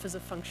fall off as a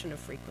function of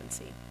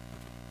frequency.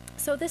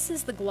 So this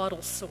is the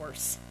glottal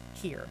source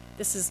here.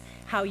 This is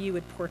how you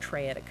would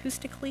portray it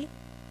acoustically.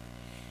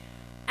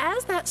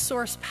 As that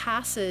source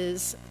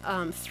passes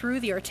through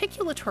the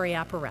articulatory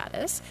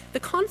apparatus, the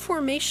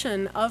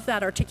conformation of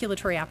that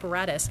articulatory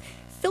apparatus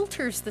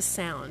filters the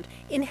sound,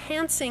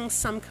 enhancing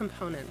some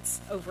components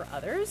over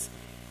others.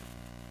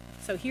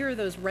 So here are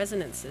those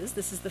resonances.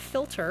 This is the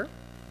filter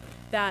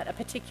that a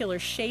particular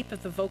shape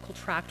of the vocal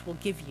tract will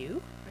give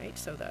you, right?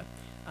 So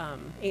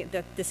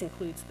this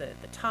includes the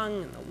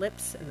tongue and the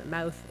lips and the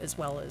mouth, as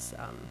well as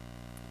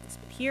this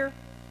bit here.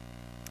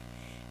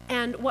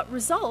 And what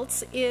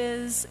results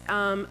is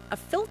a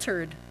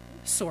filtered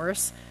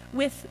source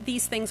with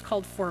these things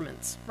called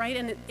formants, right?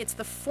 And it's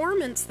the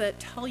formants that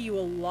tell you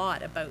a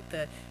lot about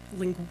the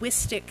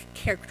linguistic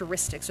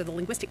characteristics, or the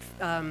linguistic,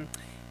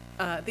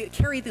 they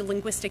carry the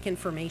linguistic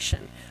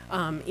information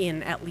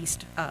in at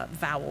least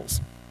vowels.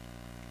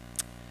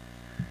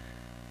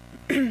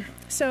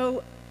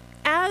 So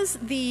as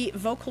the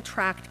vocal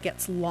tract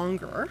gets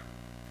longer,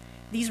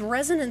 these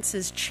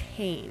resonances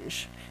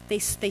change. They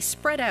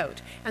spread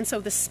out, and so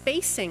the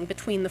spacing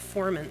between the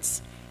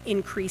formants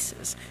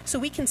increases. So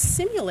we can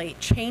simulate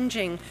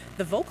changing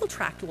the vocal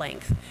tract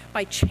length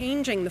by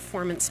changing the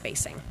formant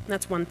spacing. And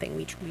that's one thing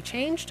we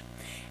changed.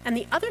 And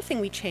the other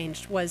thing we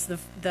changed was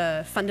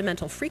the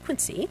fundamental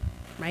frequency,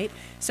 right?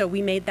 So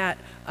we made that,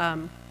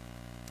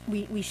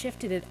 we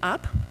shifted it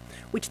up,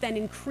 which then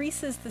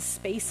increases the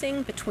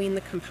spacing between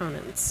the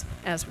components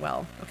as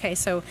well. Okay,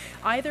 so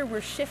either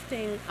we're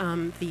shifting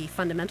the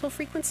fundamental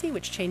frequency,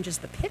 which changes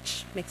the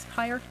pitch, makes it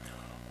higher,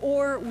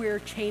 or we're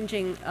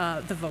changing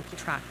the vocal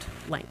tract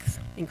length,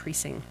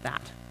 increasing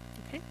that,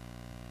 okay,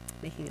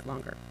 making it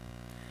longer.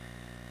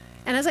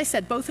 And as I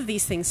said, both of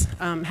these things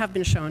have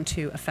been shown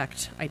to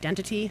affect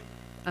identity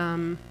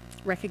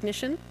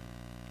recognition.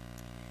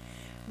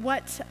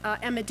 What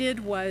Emma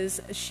did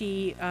was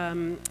she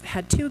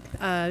had two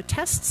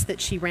tests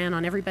that she ran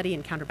on everybody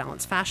in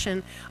counterbalance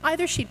fashion.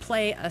 Either she'd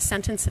play a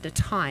sentence at a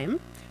time.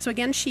 So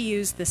again, she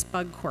used this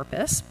bug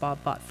corpus,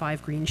 Bob bought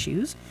 5 green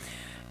shoes.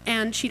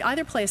 And she'd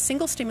either play a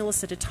single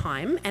stimulus at a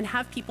time and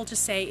have people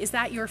just say, is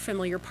that your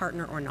familiar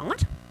partner or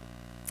not?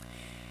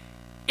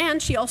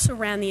 And she also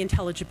ran the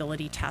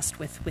intelligibility test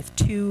with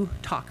 2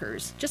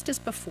 talkers, just as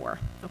before.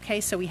 Okay,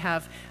 so we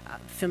have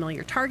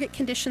familiar target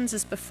conditions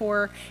as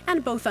before,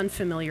 and both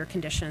unfamiliar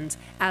conditions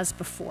as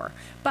before.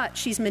 But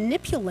she's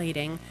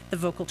manipulating the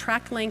vocal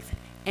tract length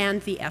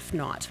and the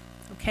F0.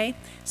 Okay,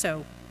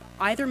 so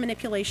either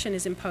manipulation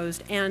is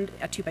imposed, and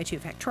a 2x2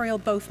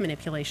 factorial, both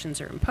manipulations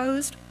are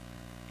imposed.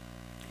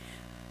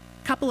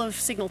 Couple of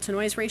signal to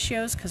noise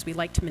ratios, because we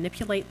like to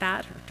manipulate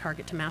that, or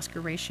target to masker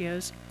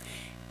ratios.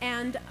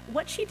 And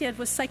what she did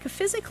was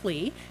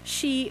psychophysically,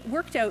 she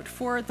worked out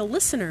for the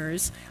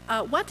listeners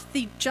what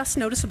the just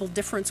noticeable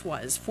difference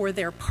was for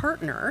their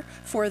partner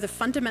for the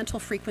fundamental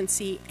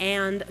frequency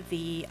and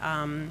the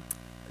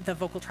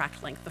vocal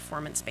tract length, the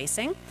formant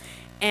spacing.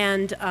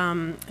 And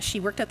she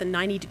worked out the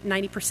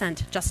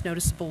 90% just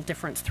noticeable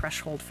difference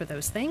threshold for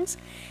those things.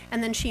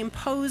 And then she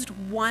imposed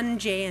 1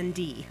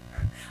 JND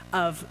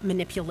of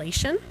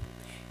manipulation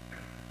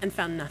and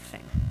found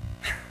nothing.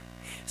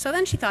 So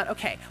then she thought,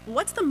 okay,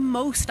 what's the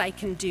most I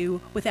can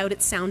do without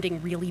it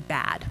sounding really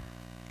bad?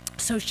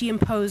 So she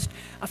imposed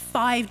a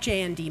 5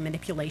 JND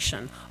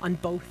manipulation on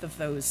both of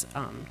those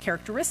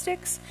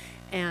characteristics,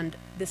 and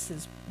this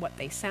is what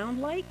they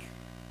sound like.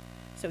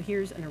 So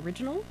here's an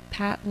original.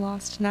 Pat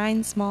lost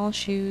 9 small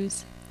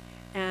shoes.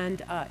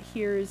 And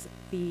here's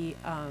the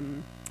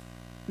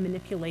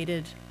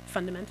manipulated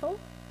fundamental.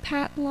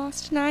 Pat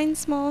lost 9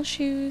 small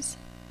shoes.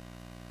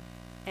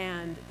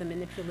 And the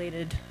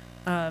manipulated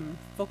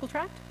vocal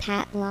tract.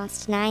 Pat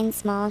lost 9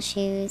 small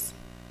shoes.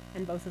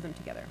 And both of them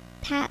together.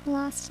 Pat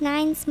lost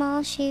 9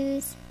 small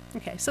shoes.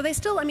 Okay, so they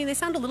still, I mean, they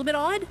sound a little bit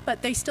odd,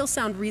 but they still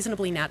sound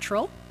reasonably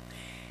natural.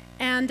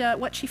 And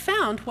what she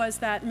found was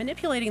that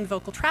manipulating the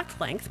vocal tract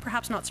length,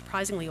 perhaps not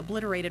surprisingly,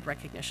 obliterated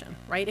recognition,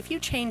 right? If you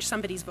change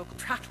somebody's vocal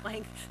tract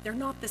length, they're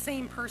not the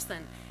same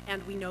person,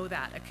 and we know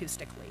that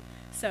acoustically.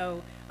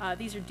 So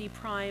these are D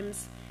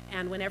primes,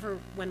 and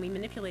when we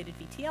manipulated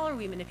VTL or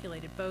we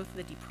manipulated both,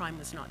 the D prime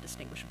was not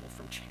distinguishable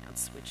from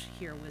chance, which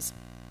here was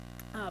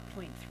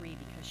 0.3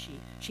 because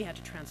she had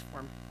to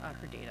transform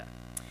her data.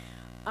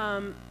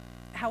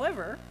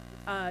 However,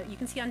 you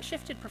can see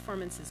unshifted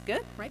performance is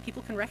good, right?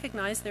 People can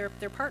recognize their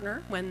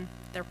partner when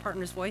their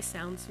partner's voice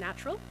sounds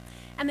natural,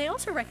 and they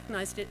also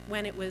recognized it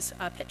when it was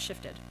pitch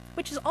shifted,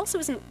 which also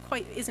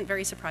isn't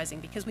very surprising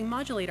because we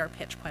modulate our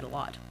pitch quite a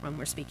lot when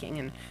we're speaking,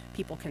 and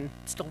people can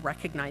still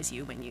recognize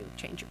you when you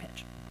change your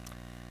pitch.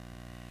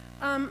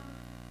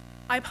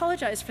 I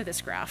apologize for this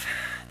graph.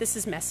 This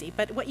is messy,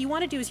 but what you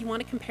want to do is you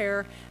want to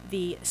compare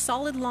the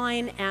solid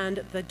line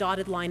and the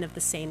dotted line of the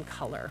same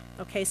color.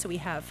 Okay, so we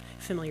have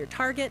familiar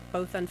target,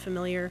 both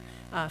unfamiliar,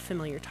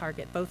 familiar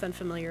target, both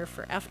unfamiliar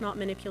for F not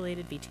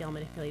manipulated, VTL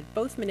manipulated,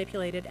 both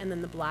manipulated, and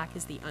then the black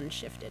is the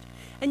unshifted.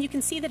 And you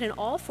can see that in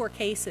all 4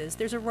 cases,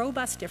 there's a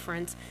robust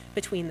difference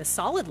between the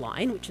solid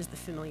line, which is the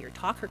familiar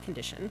talker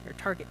condition, or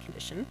target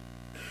condition,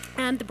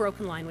 and the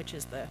broken line, which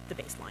is the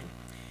baseline.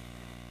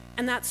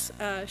 And that's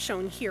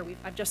shown here.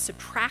 I've just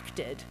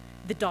subtracted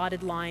the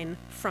dotted line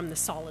from the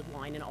solid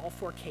line in all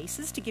 4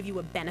 cases to give you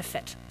a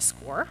benefit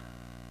score.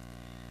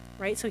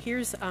 Right, so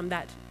here's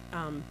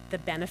the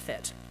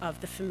benefit of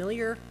the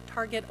familiar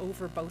target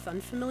over both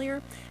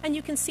unfamiliar. And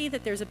you can see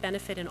that there's a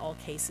benefit in all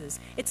cases.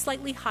 It's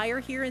slightly higher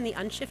here in the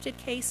unshifted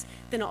case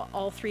than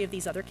all 3 of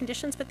these other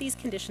conditions, but these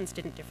conditions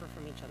didn't differ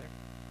from each other.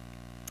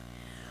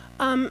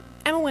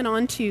 Emma went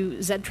on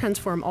to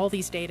Z-transform all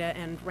these data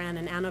and ran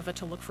an ANOVA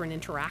to look for an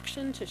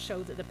interaction to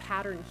show that the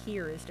pattern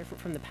here is different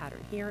from the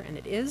pattern here, and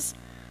it is.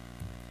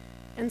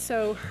 And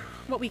so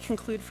what we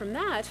conclude from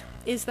that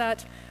is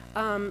that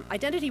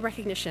identity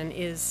recognition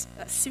is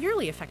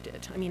severely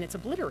affected. I mean, it's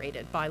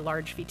obliterated by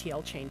large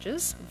VTL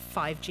changes,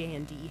 5 J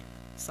and D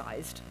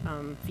sized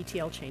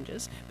VTL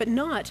changes, but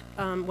not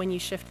when you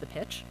shift the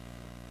pitch.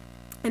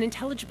 And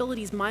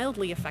intelligibility is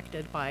mildly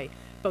affected by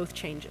both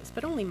changes,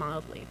 but only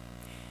mildly.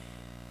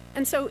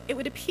 And so it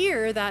would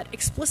appear that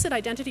explicit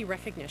identity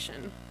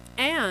recognition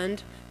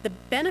and the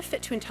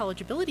benefit to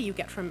intelligibility you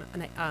get from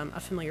a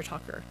familiar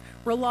talker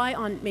rely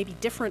on maybe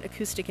different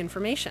acoustic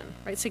information,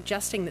 right?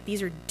 Suggesting that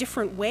these are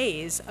different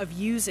ways of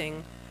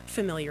using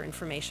familiar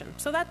information.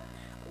 So that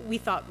we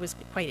thought was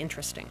quite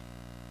interesting.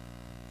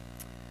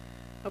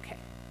 Okay.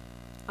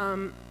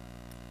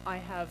 I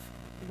have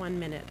 1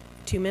 minute.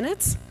 2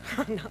 minutes?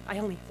 No, I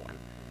only have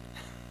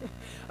 1.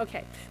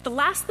 Okay. The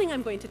last thing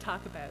I'm going to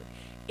talk about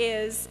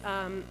is,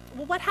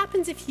 well, what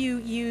happens if you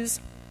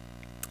use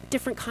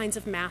different kinds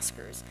of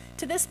maskers?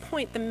 To this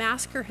point, the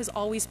masker has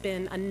always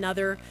been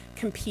another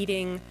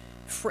competing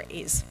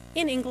phrase.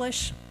 In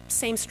English,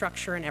 same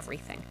structure and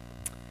everything.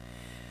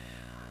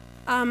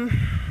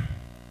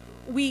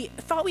 We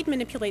thought we'd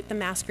manipulate the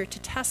masker to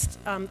test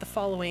the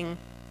following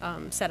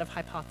set of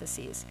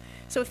hypotheses.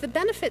 So if the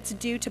benefit's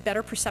due to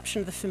better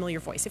perception of the familiar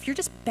voice, if you're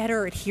just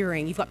better at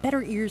hearing, you've got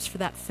better ears for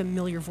that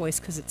familiar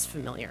voice because it's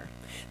familiar,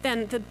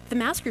 then the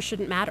masker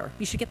shouldn't matter.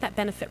 You should get that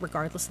benefit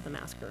regardless of the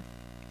masker.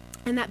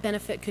 And that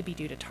benefit could be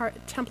due to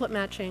template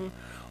matching,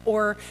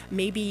 or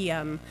maybe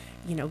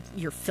you know,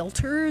 your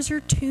filters are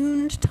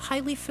tuned to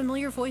highly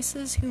familiar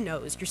voices. Who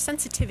knows? Your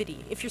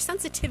sensitivity. If your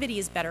sensitivity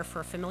is better for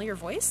a familiar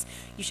voice,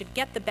 you should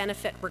get the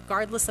benefit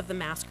regardless of the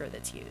masker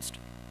that's used.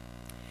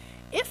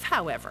 If,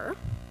 however,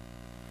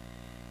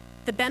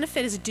 the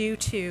benefit is due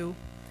to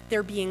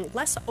there being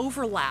less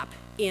overlap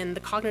in the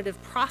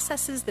cognitive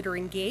processes that are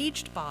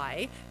engaged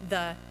by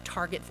the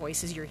target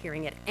voice as you're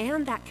hearing it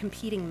and that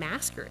competing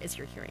masker as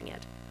you're hearing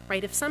it,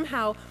 right? If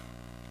somehow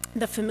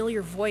the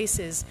familiar voice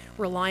is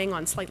relying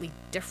on slightly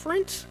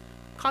different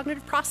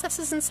cognitive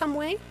processes in some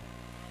way,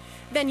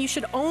 then you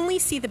should only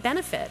see the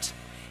benefit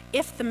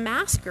if the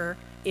masker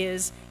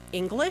is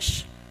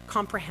English,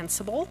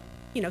 comprehensible,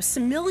 you know,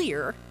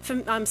 similar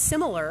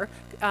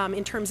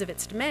in terms of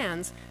its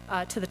demands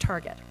to the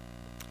target.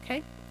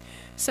 Okay,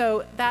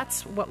 so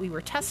that's what we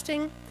were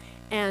testing,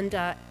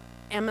 and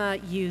Emma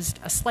used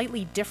a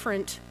slightly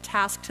different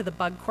task to the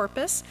bug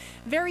corpus,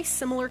 very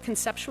similar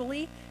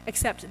conceptually,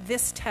 except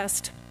this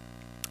test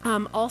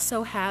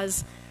also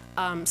has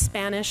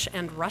Spanish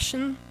and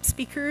Russian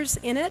speakers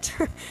in it,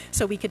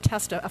 so we could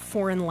test a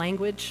foreign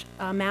language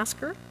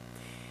masker.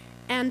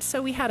 And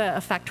so we had a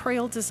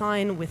factorial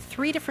design with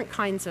 3 different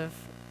kinds of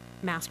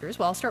maskers.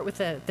 Well, I'll start with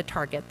the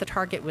target. The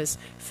target was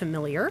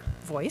familiar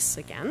voice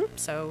again,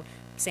 so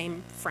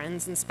same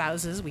friends and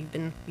spouses we've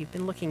been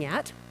looking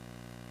at.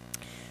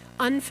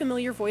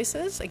 Unfamiliar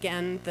voices,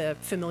 again, the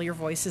familiar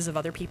voices of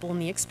other people in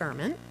the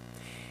experiment.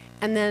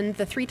 And then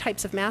the 3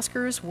 types of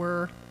maskers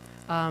were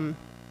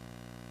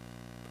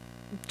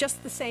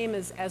just the same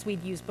as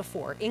we'd used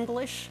before.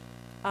 English,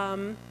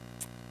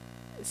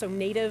 so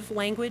native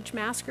language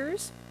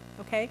maskers.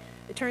 Okay,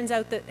 it turns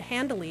out that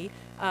handily,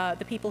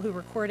 the people who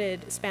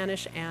recorded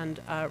Spanish and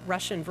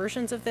Russian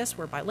versions of this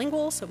were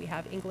bilingual, so we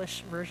have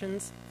English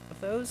versions of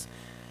those.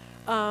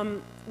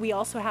 We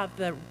also have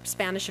the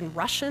Spanish and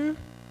Russian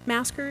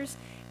maskers,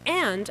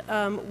 and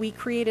we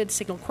created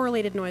signal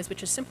correlated noise,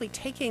 which is simply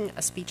taking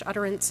a speech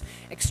utterance,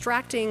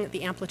 extracting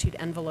the amplitude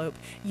envelope,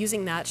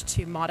 using that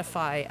to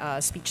modify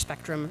speech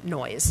spectrum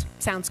noise.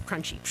 Sounds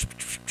crunchy.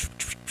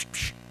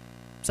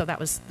 So that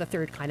was the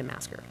 3rd kind of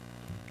masker.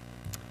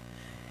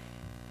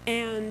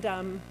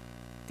 And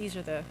these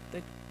are the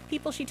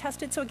people she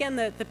tested. So again,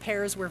 the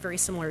pairs were very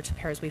similar to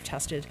pairs we've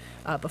tested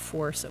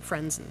before, so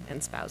friends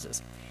and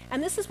spouses.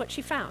 And this is what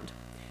she found.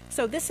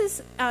 So this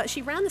is,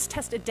 she ran this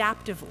test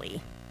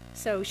adaptively.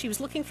 So she was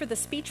looking for the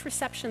speech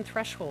reception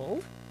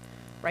threshold,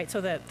 right?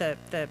 So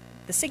the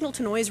the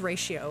signal-to-noise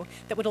ratio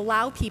that would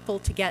allow people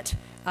to get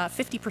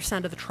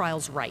 50% of the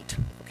trials right.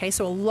 Okay,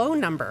 so a low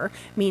number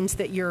means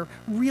that you're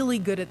really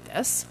good at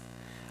this,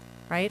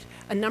 right?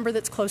 A number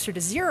that's closer to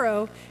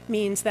 0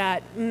 means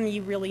that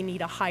you really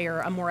need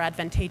a more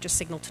advantageous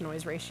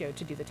signal-to-noise ratio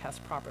to do the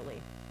test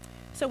properly.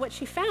 So what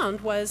she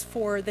found was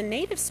for the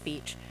native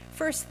speech,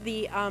 first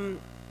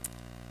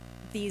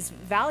these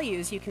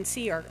values you can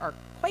see are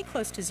quite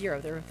close to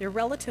 0. They're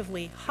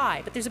relatively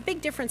high, but there's a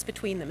big difference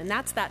between them, and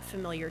that's that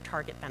familiar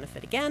target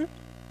benefit again.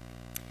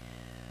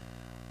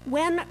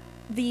 When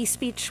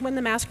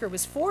the masker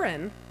was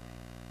foreign,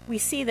 we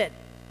see that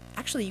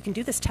actually you can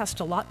do this test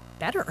a lot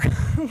better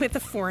with a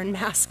foreign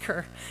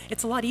masker.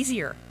 It's a lot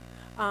easier.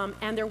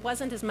 And there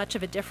wasn't as much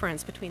of a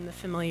difference between the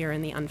familiar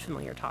and the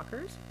unfamiliar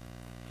talkers.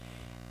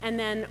 And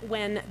then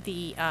when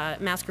the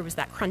masker was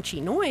that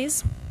crunchy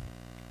noise,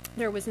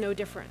 there was no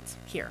difference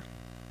here.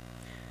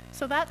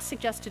 So that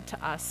suggested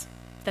to us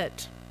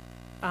that,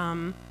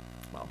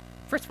 well,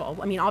 first of all,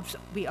 I mean,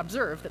 we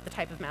observed that the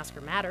type of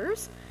masker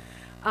matters.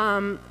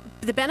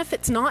 The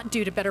benefit's not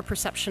due to better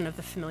perception of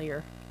the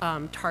familiar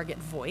target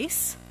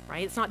voice,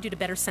 right? It's not due to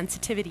better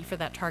sensitivity for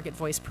that target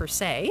voice per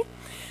se.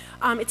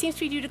 It seems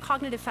to be due to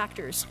cognitive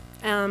factors.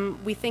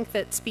 We think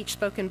that speech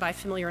spoken by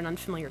familiar and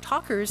unfamiliar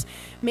talkers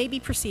may be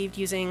perceived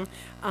using,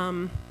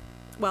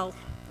 well,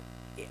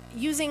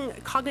 using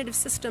cognitive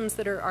systems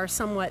that are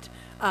somewhat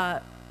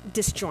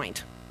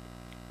disjoint.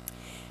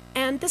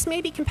 And this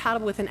may be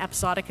compatible with an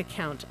episodic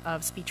account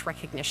of speech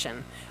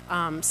recognition,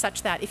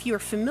 such that if you are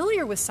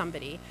familiar with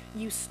somebody,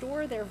 you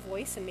store their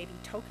voice and maybe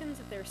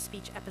tokens of their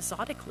speech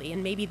episodically,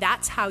 and maybe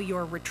that's how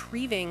you're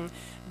retrieving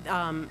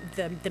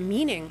the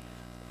meaning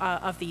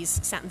of these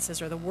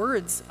sentences or the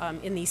words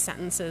in these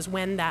sentences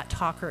when that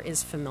talker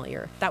is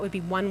familiar. That would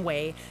be one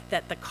way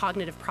that the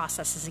cognitive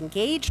process is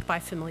engaged by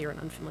familiar and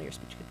unfamiliar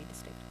speech could be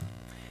distinct.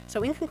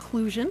 So in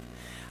conclusion,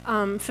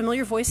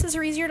 familiar voices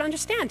are easier to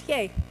understand.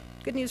 Yay.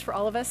 Good news for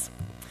all of us.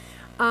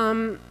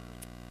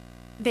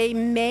 They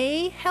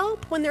may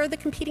help when they're the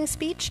competing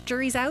speech.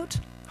 Jury's out.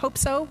 Hope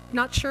so.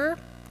 Not sure.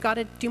 Got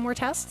to do more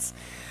tests.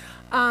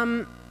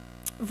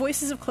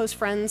 Voices of close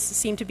friends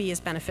seem to be as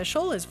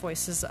beneficial as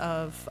voices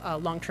of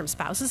long-term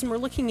spouses, and we're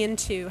looking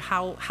into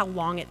how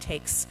long it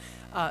takes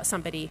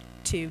somebody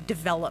to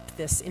develop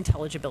this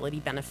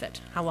intelligibility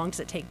benefit. How long does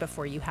it take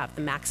before you have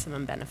the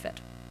maximum benefit?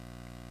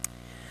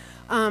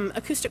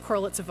 Acoustic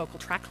correlates of vocal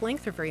tract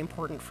length are very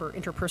important for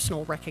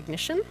interpersonal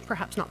recognition,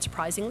 perhaps not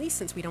surprisingly,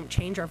 since we don't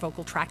change our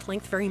vocal tract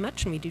length very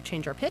much and we do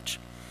change our pitch.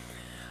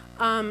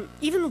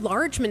 Even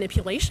large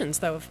manipulations,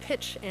 though, of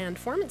pitch and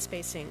formant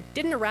spacing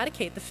didn't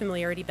eradicate the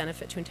familiarity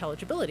benefit to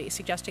intelligibility,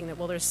 suggesting that,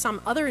 well, there's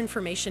some other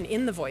information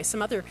in the voice,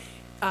 some other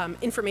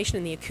information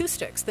in the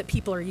acoustics that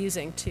people are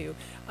using to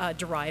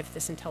derive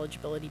this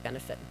intelligibility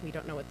benefit. We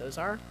don't know what those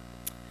are.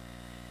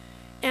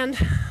 And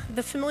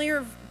the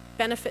familiar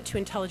benefit to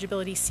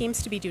intelligibility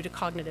seems to be due to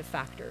cognitive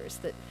factors.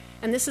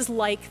 And this is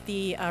like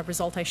the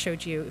result I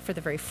showed you for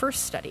the very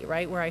first study,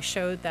 right, where I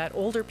showed that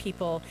older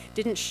people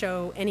didn't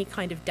show any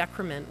kind of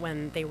decrement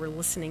when they were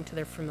listening to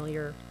their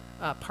familiar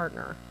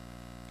partner.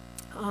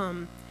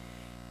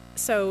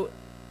 So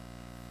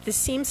this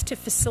seems to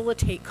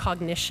facilitate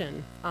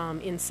cognition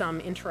in some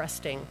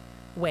interesting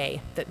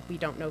way that we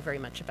don't know very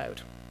much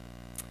about.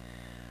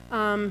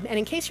 And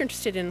in case you're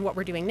interested in what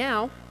we're doing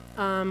now,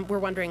 we're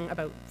wondering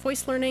about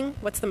voice learning.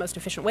 What's the most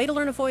efficient way to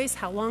learn a voice?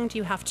 How long do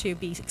you have to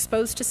be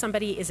exposed to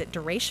somebody? Is it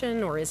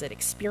duration or is it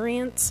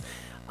experience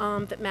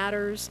that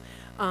matters?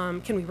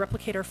 Can we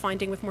replicate our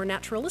finding with more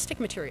naturalistic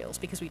materials?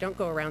 Because we don't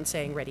go around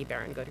saying, ready,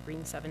 Baron, go to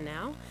green 7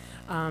 now.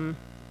 And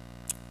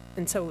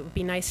so it would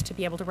be nice to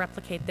be able to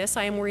replicate this.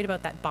 I am worried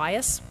about that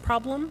bias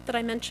problem that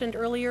I mentioned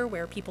earlier,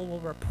 where people will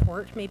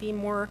report maybe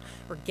more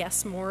or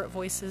guess more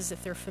voices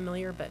if they're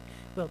familiar, but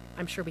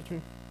I'm sure we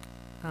can.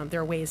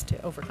 There are ways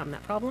to overcome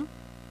that problem.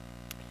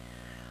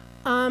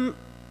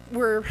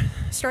 We're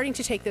starting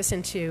to take this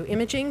into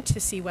imaging to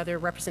see whether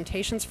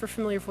representations for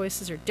familiar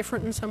voices are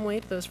different in some way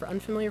to those for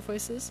unfamiliar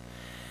voices.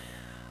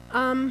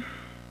 And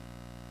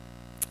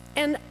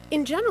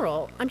in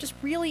general, I'm just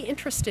really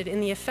interested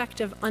in the effect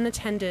of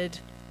unattended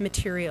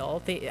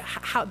material,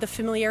 the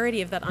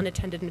familiarity of that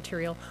unattended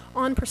material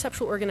on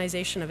perceptual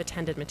organization of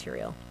attended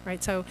material,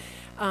 right? So,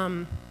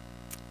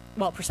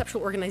 well,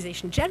 perceptual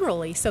organization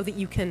generally, so that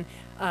you can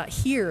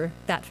hear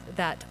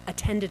that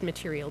attended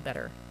material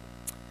better.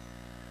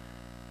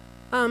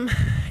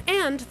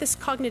 And this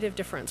cognitive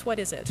difference, what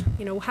is it?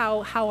 You know,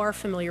 how are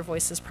familiar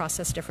voices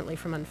processed differently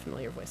from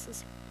unfamiliar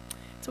voices?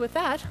 So with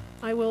that,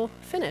 I will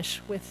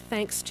finish with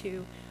thanks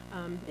to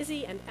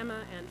Izzy and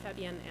Emma and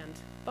Fabienne and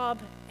Bob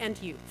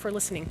and you for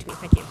listening to me.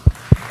 Thank you.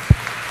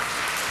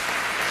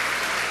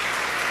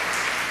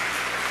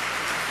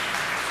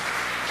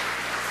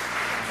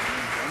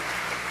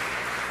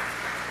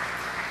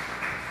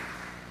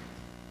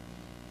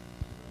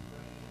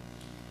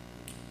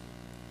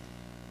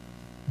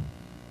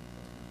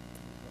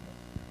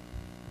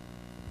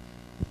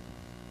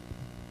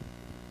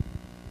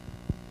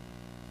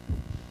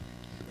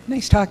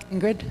 Nice talk,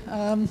 Ingrid.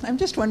 I'm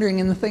just wondering,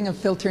 in the thing of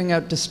filtering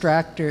out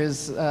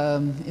distractors,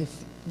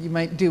 if you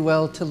might do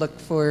well to look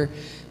for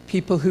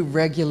people who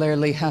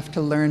regularly have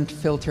to learn to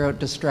filter out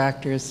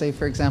distractors. Say,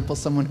 for example,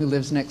 someone who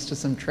lives next to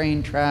some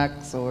train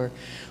tracks or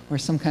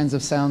some kinds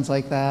of sounds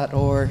like that,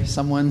 or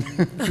someone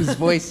whose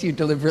voice you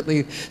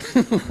deliberately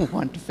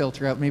want to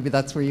filter out. Maybe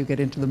that's where you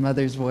get into the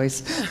mother's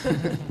voice.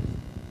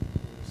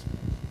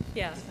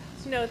 Yeah.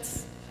 No,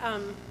 it's...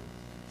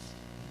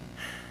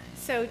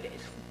 So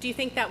do you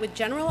think that would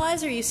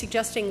generalize, or are you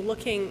suggesting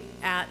looking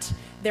at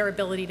their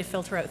ability to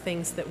filter out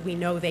things that we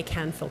know they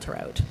can filter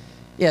out?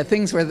 Yeah,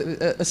 things where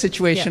a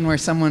situation where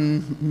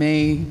someone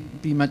may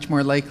be much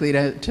more likely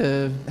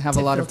to have a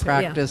lot of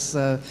practice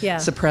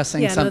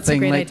suppressing something. That's a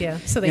great idea.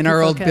 So in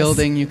our old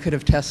building, you could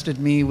have tested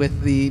me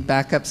with the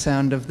backup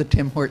sound of the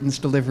Tim Hortons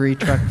delivery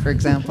truck, for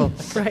example.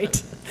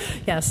 Right.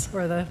 Yes,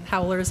 or the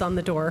howlers on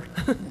the door.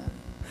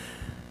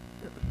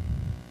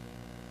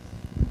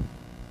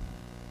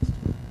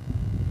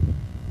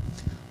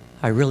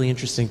 Hi, really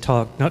interesting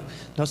talk. Not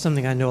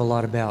something I know a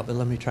lot about, but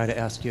let me try to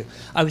ask you.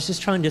 I was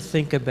just trying to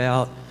think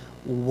about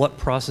what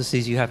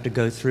processes you have to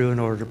go through in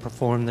order to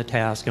perform the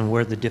task and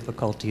where the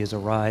difficulty is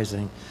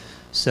arising.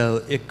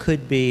 So it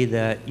could be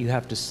that you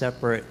have to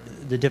separate,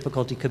 the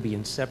difficulty could be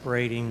in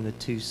separating the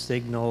two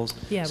signals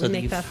so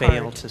that you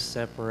fail to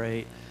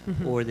separate,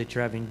 or that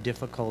you're having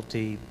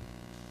difficulty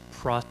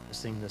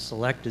processing the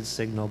selected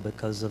signal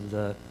because of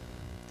the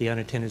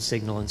unattended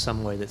signal in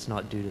some way that's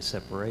not due to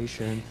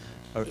separation.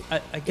 Or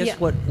I guess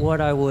what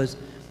I was,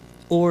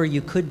 or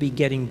you could be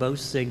getting both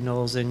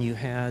signals and you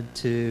had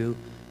to,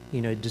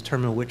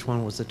 determine which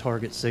one was the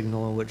target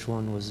signal and which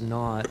one was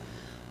not.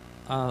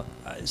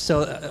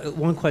 So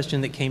one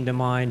question that came to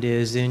mind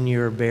is, in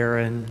your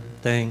barren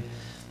thing,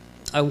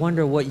 I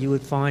wonder what you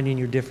would find in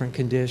your different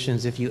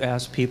conditions if you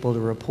asked people to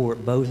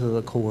report both of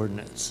the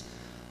coordinates.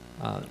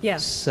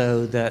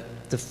 So that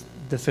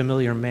the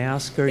familiar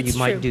masker, you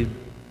might do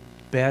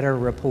better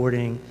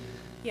reporting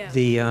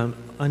the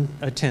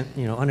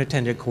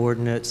unattended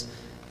coordinates,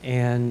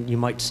 and you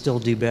might still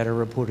do better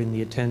reporting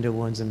the attended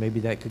ones, and maybe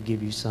that could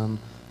give you some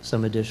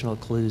additional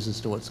clues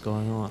as to what's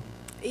going on.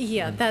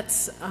 Yeah,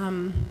 that's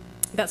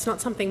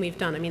not something we've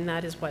done. I mean,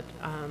 that is what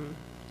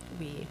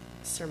we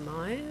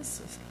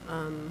surmise,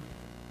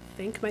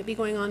 think might be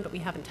going on, but we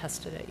haven't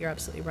tested it. You're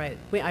absolutely right.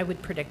 I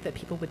would predict that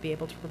people would be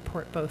able to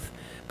report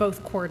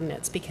both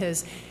coordinates,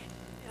 because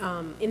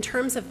in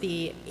terms of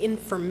the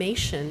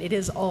information, it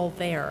is all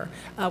there.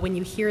 When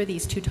you hear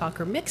these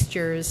two-talker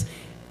mixtures,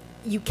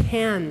 you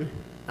can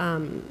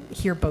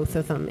hear both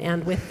of them.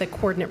 And with the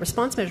coordinate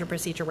response measure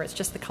procedure, where it's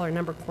just the color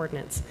number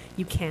coordinates,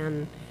 you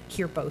can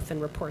hear both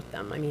and report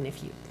them. I mean,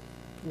 if you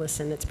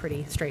listen, it's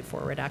pretty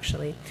straightforward,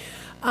 actually.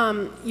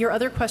 Your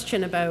other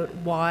question about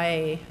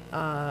why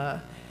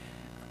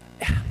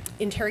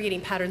interrogating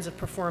patterns of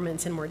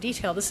performance in more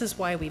detail, this is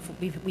why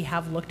we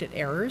have looked at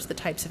errors, the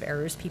types of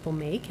errors people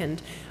make,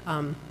 and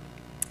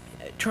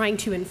trying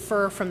to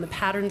infer from the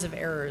patterns of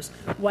errors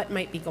what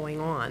might be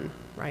going on,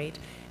 right?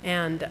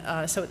 And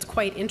so it's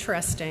quite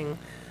interesting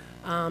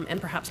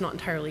and perhaps not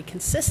entirely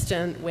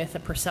consistent with a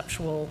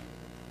perceptual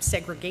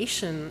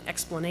segregation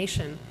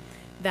explanation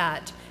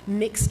that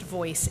mixed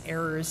voice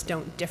errors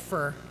don't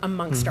differ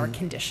amongst our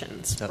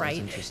conditions,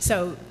 right?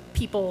 So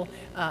people,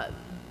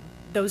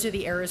 those are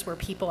the errors where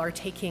people are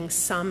taking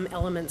some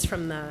elements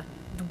from the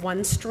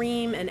one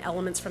stream and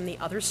elements from the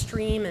other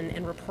stream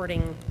and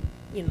reporting,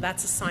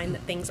 that's a sign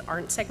that things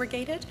aren't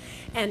segregated.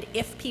 And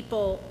if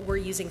people were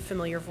using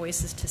familiar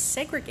voices to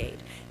segregate,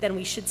 then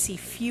we should see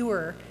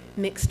fewer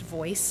mixed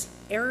voice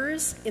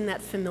errors in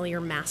that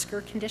familiar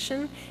masker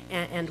condition,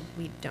 and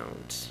we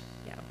don't.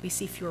 We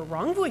see fewer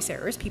wrong voice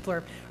errors.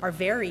 People are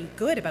very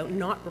good about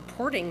not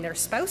reporting their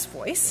spouse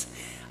voice,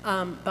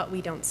 but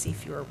we don't see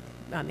fewer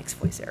mixed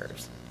voice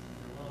errors.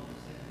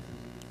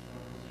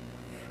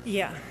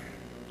 Yeah.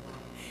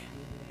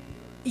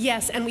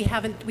 Yes, and we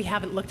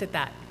haven't looked at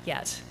that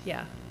yet.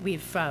 Yeah,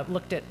 we've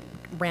looked at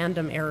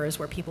random errors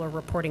where people are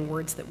reporting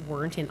words that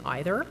weren't in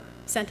either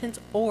sentence,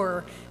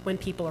 or when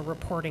people are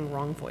reporting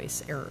wrong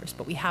voice errors.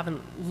 But we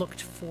haven't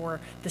looked for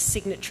the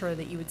signature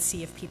that you would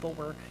see if people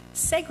were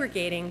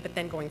segregating, but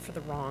then going for the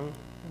wrong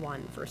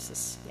one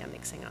versus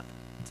mixing up.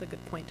 It's a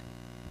good point.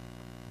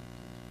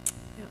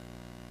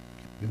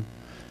 Yeah.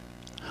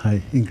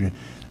 Hi, Ingrid.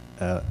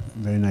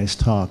 Very nice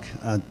talk.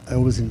 I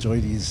always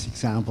enjoy these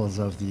examples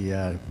of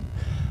the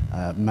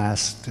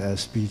masked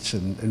speech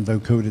and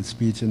vocoded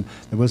speech. And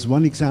there was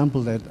one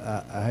example that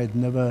I had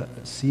never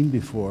seen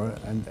before,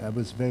 and I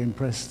was very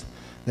impressed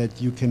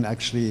that you can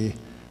actually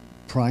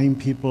prime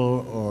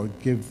people or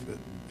give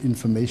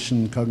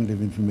information,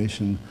 cognitive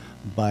information,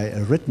 by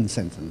a written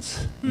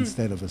sentence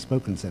instead of a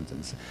spoken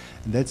sentence.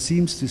 And that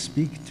seems to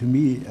speak to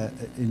me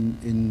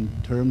in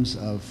terms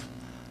of,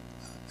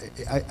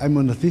 I'm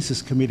on a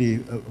thesis committee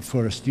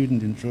for a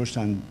student in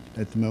Georgetown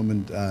at the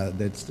moment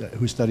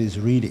who studies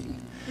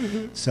reading.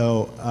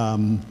 So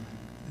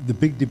the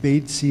big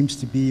debate seems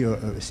to be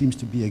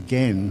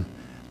again,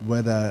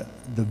 whether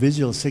the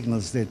visual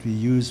signals that we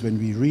use when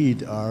we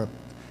read are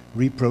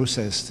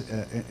reprocessed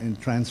and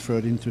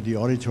transferred into the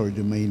auditory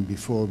domain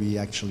before we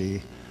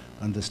actually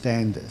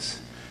understand this.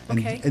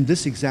 Okay. And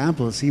this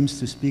example seems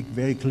to speak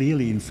very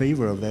clearly in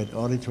favor of that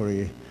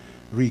auditory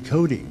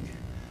recoding.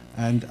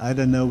 And I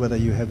don't know whether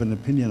you have an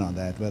opinion on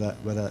that,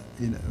 whether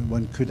you know,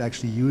 one could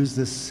actually use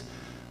this.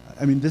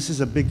 I mean, this is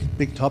a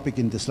big topic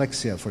in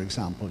dyslexia, for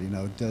example. You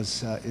know,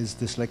 is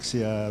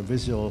dyslexia a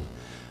visual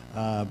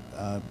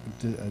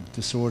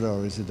disorder,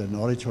 or is it an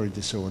auditory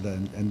disorder?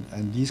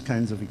 And these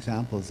kinds of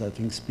examples, I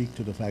think, speak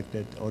to the fact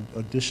that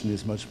audition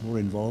is much more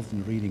involved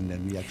in reading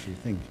than we actually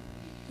think.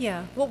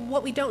 Yeah, well,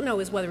 what we don't know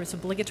is whether it's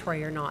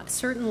obligatory or not.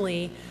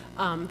 Certainly,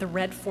 the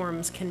red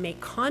forms can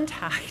make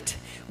contact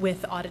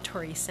with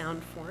auditory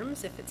sound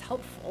forms if it's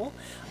helpful.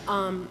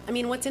 I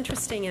mean, what's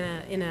interesting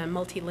in a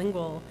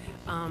multilingual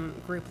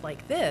group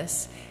like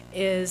this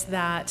is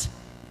that,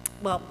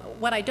 well,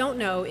 what I don't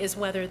know is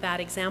whether that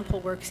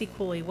example works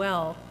equally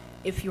well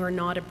if you are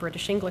not a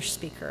British English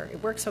speaker.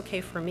 It works okay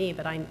for me,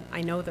 but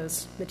I know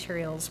those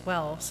materials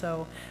well.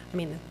 So, I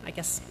mean, I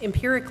guess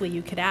empirically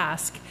you could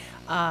ask,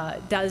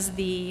 does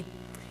the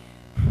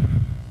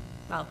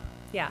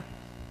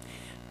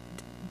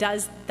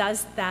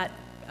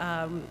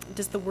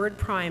word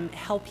prime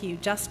help you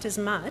just as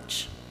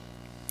much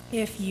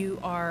if you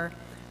are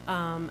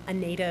a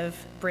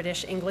native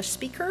British English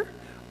speaker,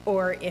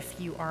 or if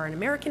you are an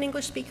American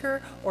English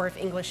speaker, or if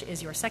English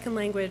is your second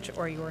language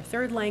or your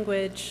third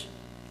language?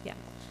 Yeah,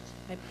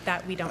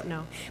 that we don't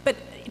know. But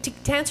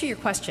to answer your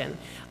question,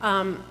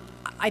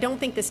 I don't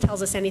think this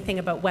tells us anything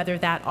about whether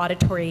that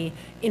auditory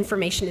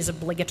information is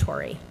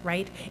obligatory,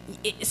 right?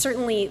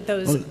 Certainly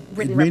those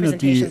written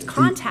representations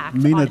contact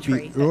auditory. It may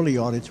auditory, not be early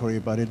auditory,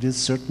 but it is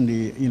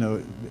certainly, you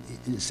know,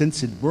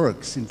 since it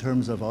works in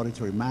terms of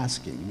auditory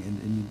masking,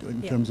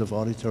 in terms of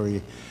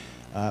auditory,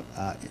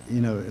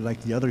 you know,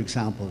 like the other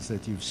examples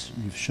that you've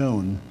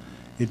shown,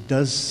 it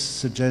does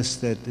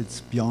suggest that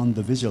it's beyond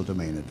the visual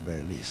domain at the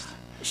very least.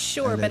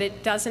 Sure, but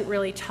it doesn't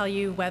really tell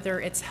you whether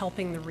it's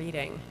helping the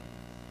reading,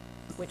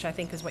 which I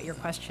think is what your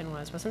question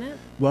was, wasn't it?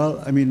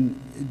 Well, I mean,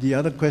 the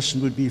other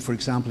question would be, for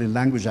example, in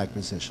language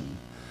acquisition.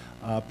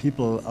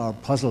 People are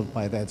puzzled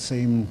by that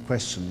same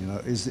question. You know,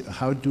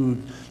 how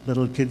do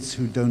little kids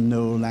who don't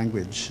know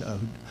language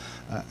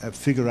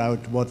figure out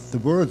what the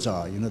words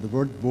are? You know, the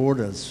word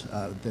borders,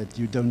 that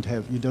you don't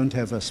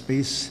have a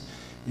space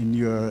in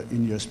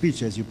your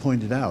speech, as you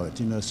pointed out.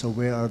 You know, so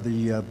where are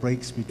the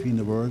breaks between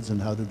the words,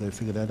 and how do they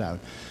figure that out?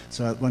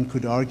 So one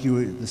could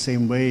argue the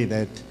same way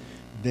that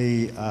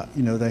they,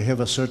 you know, they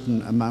have a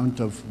certain amount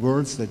of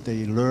words that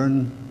they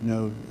learn, you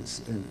know,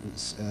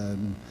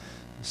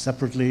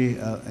 separately,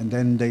 and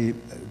then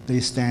they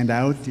stand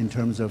out in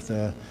terms of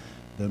the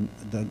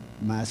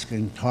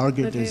masking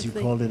target, as you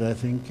called it, I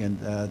think, and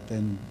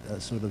then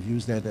sort of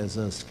use that as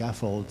a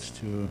scaffold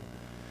to,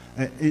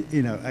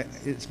 you know,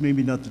 it's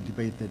maybe not the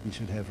debate that we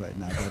should have right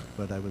now,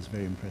 but I was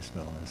very impressed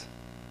by all this.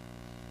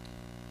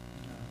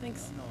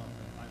 Thanks.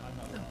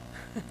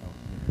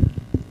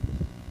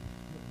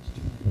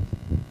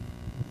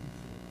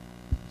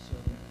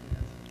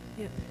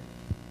 Yeah.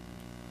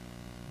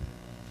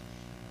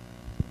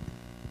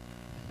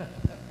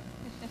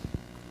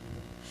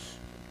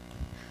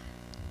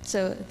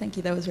 So thank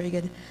you, that was very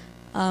good.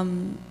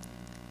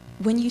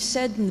 When you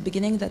said in the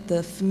beginning that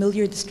the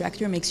familiar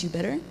distractor makes you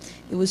better,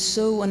 it was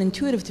so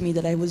unintuitive to me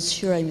that I was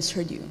sure I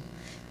misheard you.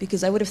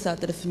 Because I would have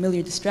thought that a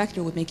familiar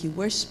distractor would make you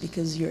worse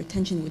because your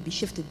attention would be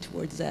shifted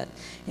towards that,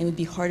 and it would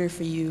be harder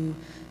for you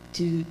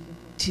to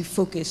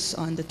focus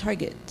on the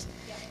target.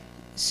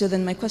 So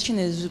then my question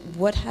is,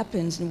 what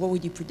happens and what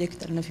would you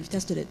predict, I don't know if you've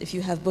tested it, if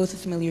you have both a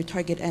familiar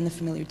target and a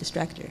familiar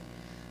distractor?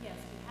 Yes,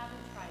 we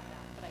haven't tried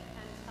that, but I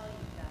can tell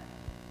you that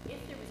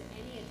if there was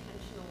any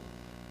attentional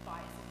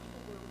bias, if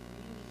people were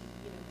really,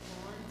 you know,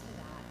 drawn to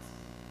that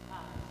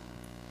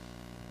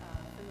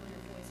familiar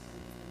voice when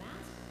using the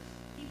maskers,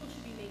 people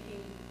should be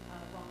making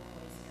wrong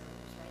voice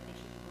errors, right? They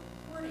should be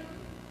recording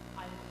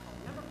either the call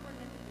number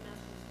coordinate that the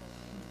masker is supposed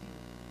to do,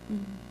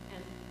 and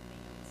they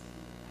don't seem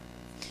to do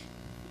that.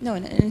 No,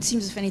 and it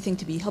seems, if anything,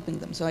 to be helping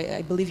them. So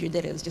I believe your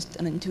data is just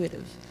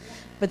unintuitive.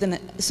 But then,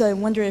 so I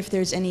wonder if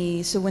there's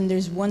any, so when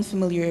there's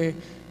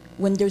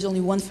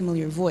only one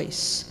familiar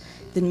voice,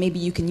 then maybe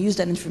you can use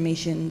that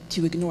information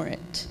to ignore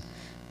it.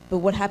 But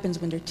what happens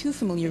when there are two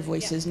familiar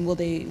voices, and will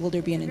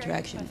there be an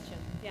interaction?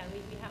 Yeah, we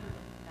haven't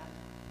looked at that.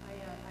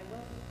 I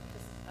will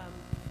just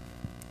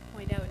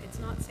point out, it's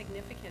not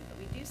significant, but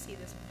we do see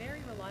this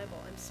very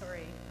reliable, I'm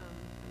sorry, I'm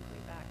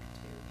going back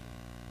to,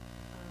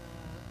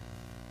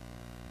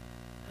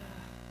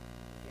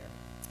 here.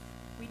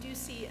 We do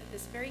see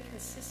this very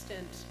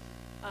consistent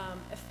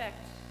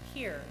effect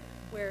here,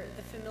 where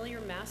the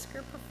familiar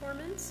masker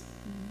performance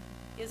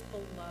is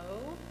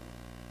below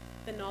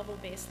the novel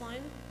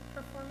baseline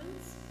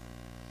performance,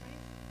 right?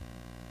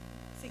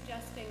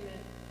 Suggesting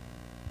that,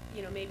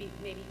 you know, maybe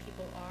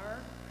people are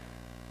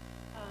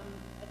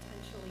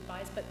attentionally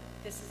biased, but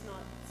this is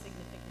not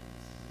significant.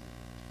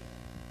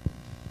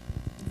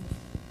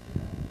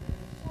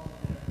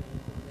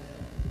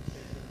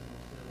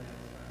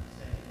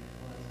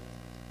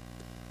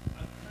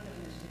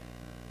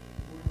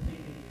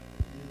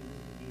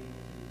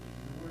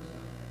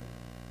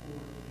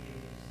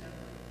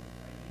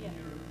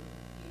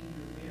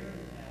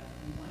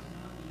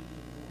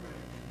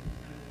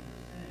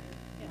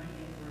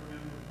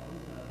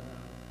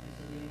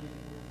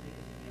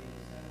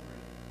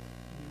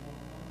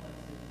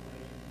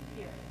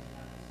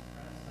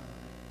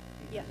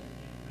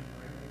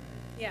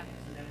 Yeah.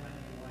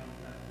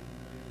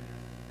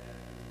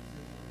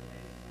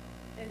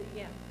 And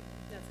yeah,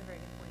 that's a very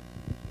good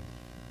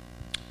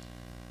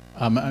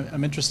point.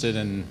 I'm interested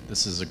in,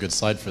 this is a good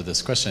slide for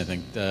this question, I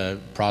think, the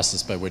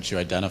process by which you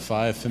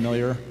identify a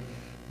familiar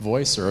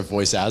voice or a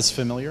voice as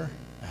familiar.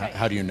 Right.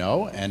 How do you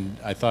know? And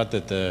I thought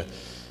that the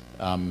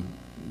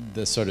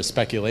sort of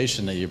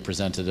speculation that you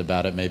presented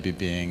about it maybe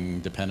being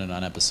dependent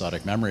on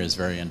episodic memory is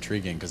very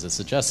intriguing, because it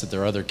suggests that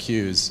there are other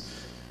cues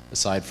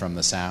aside from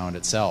the sound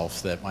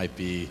itself that might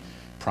be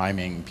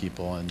priming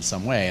people in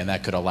some way, and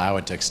that could allow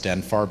it to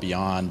extend far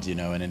beyond, you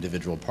know, an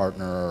individual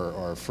partner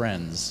or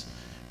friends,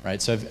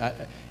 right? So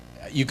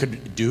you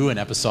could do an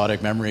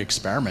episodic memory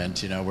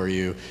experiment, you know, where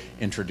you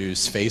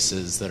introduce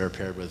faces that are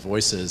paired with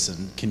voices,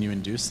 and can you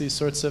induce these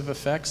sorts of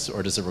effects,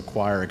 or does it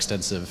require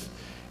extensive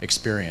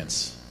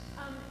experience?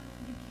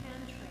 You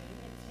can train.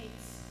 It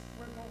takes.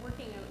 We're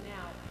working out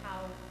now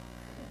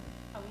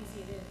how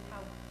easy it is,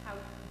 how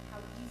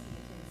easy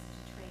it is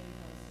to train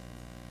voices.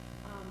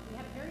 We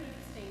have a very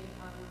interesting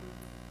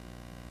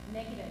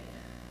negative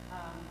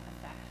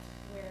effect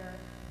where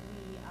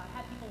we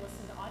had people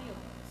listen to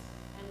audiobooks,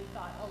 and we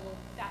thought, oh well,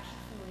 that should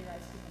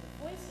familiarize people with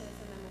voices,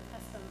 and then we'll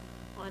test them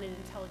on an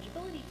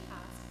intelligibility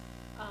task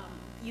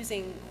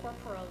using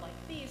corpora like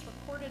these,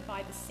 recorded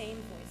by the same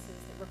voices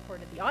that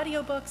recorded the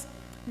audiobooks.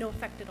 No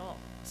effect at all.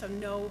 So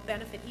no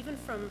benefit, even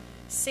from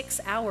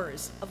 6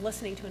 hours of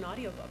listening to an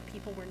audiobook.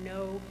 People were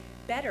no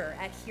better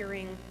at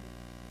hearing,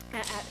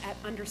 at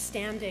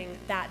understanding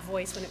that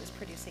voice when it was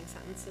producing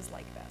sentences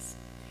like this.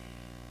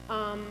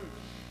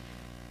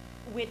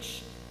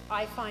 Which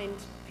I find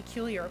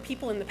peculiar.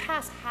 People in the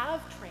past have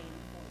trained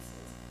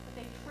voices, but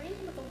they've trained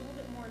them with a little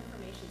bit more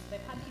information. So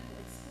they've had people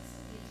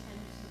explicitly attend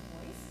to the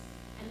voice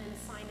and then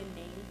assign a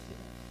name to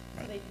it.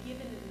 So they've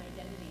given it an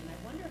identity. And I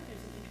wonder if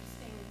there's an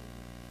interesting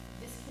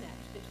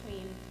disconnect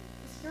between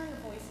just hearing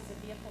a voice as a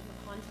vehicle for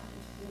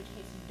content, in which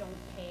case you don't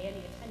pay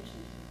any attention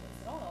to the voice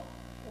at all,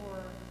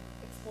 or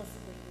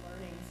explicitly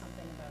learning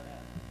something about a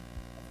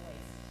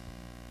voice.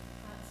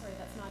 Sorry,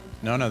 that's not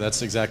No,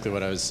 that's exactly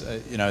what I was,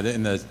 you know,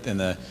 in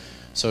the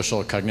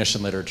social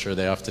cognition literature,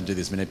 they often do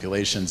these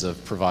manipulations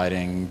of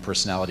providing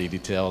personality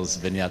details,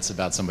 vignettes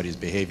about somebody's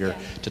behavior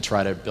to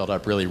try to build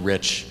up really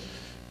rich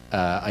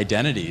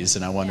identities,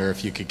 and I wonder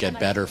if you could get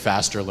better,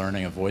 faster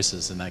learning of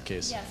voices in that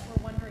case. Yes,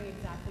 we're wondering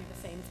exactly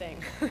the same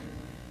thing.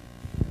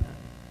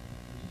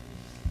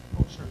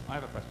 Oh, sure. I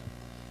have a question.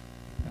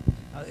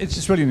 It's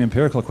just really an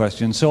empirical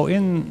question. So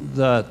in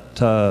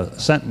that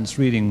sentence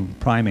reading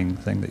priming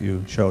thing that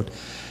you showed,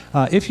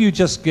 if you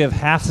just give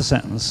half the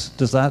sentence,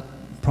 does that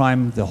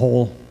prime the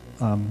whole?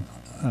 In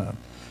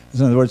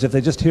other words, if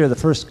they just hear the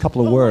first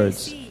couple of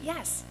words, I see.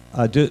 Yes.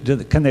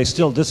 Can they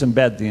still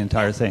disembed the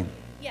entire thing?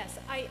 Yes,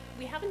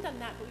 we haven't done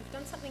that, but we've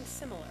done something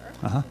similar,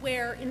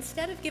 where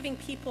instead of giving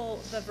people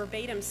the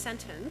verbatim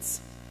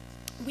sentence,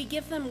 we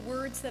give them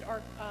words that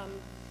are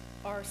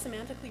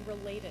semantically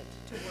related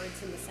to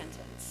words in the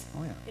sentence.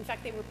 Oh, yeah. In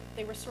fact,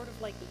 they were sort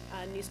of like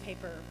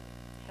newspaper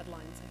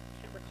headlines.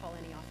 I can't recall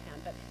any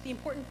offhand, but the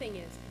important thing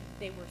is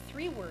they were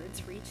 3 words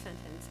for each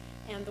sentence,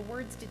 and the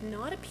words did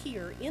not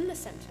appear in the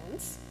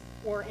sentence,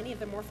 or any of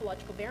the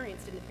morphological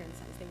variants didn't appear in the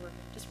sentence. They were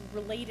just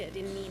related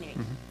in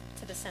meaning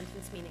to the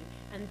sentence meaning,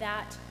 and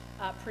that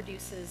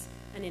produces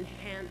an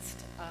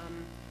enhanced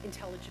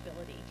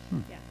intelligibility.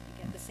 Yeah,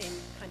 you get the same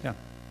kind of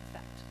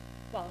effect.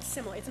 Well,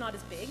 similar. It's not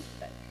as big,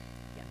 but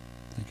yeah.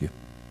 Thank you.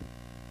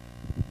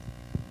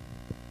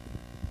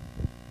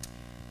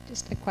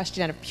 Just a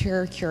question out of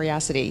pure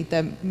curiosity.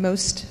 The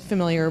most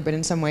familiar, but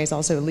in some ways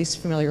also least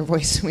familiar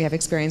voice we have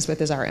experience with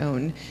is our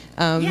own.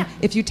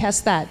 If you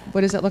test that,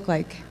 what does it look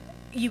like?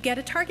 You get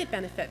a target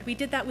benefit. We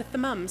did that with the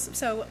mums.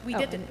 So we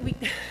did.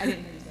 I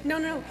didn't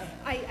No.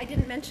 I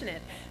didn't mention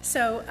it.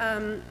 So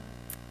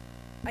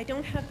I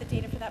don't have the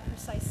data for that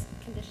precise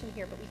condition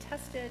here, but we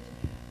tested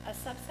a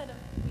subset of.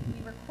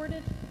 We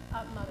recorded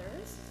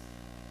mothers,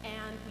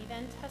 and we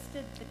then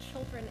tested the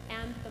children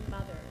and the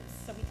mothers.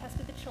 So we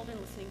tested the children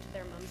listening to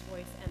their mom's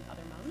voice and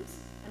other moms,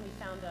 and we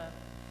found,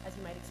 as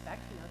you might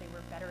expect, they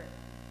were better at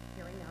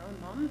hearing their own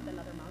mom than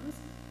other moms,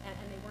 and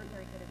they weren't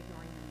very good at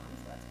ignoring their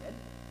moms, so that's good.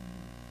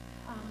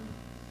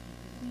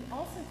 We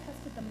also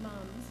tested the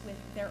moms with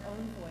their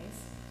own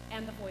voice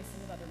and the voices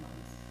of other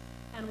moms,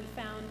 and we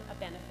found a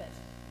benefit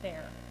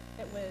there.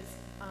 It was,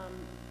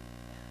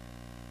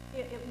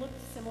 it looked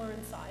similar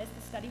in size.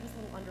 The study was a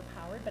little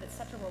underpowered, but it's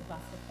such a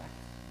robust effect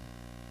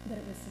that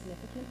it was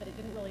significant, but it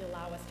didn't really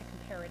allow us to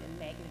compare it in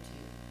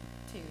magnitude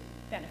to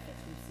benefits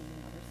we've seen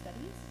in other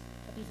studies.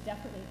 But there's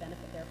definitely a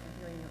benefit there for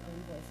hearing your own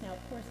voice. Now,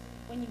 of course,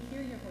 when you hear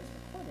your voice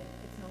recorded,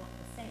 it's not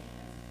the same,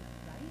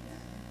 right?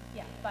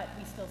 Yeah, but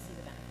we still see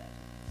the benefit.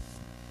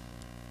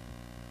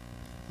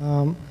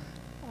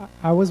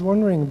 I was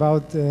wondering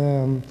about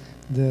the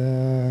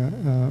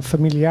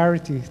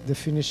familiarity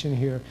definition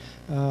here,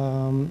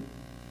 or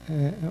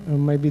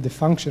maybe the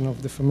function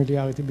of the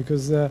familiarity,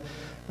 because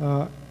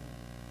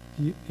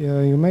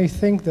you may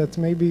think that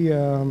maybe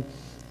the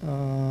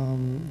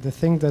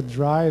thing that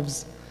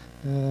drives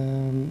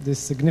this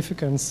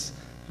significance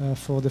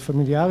for the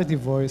familiarity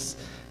voice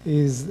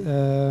is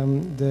the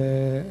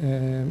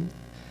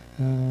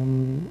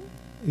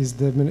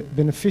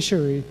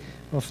beneficiary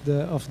of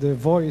the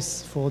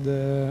voice for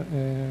the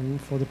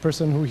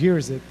person who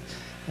hears it.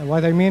 And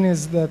what I mean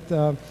is that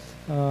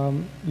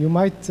you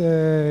might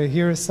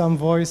hear some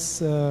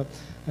voice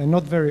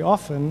not very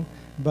often,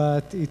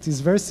 but it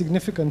is very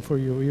significant for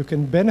you. You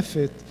can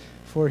benefit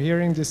for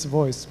hearing this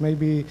voice.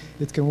 Maybe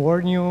it can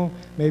warn you,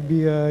 maybe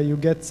you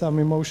get some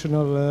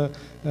emotional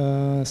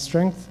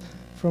strength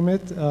from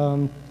it,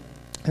 and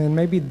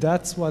maybe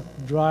that's what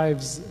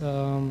drives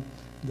the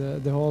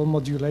whole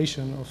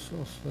modulation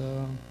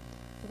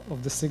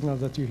of the signal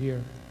that you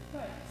hear.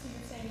 Right, so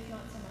you're saying it's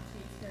not so much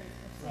the experience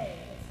per se,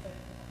 it's the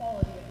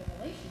quality of the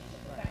relationship.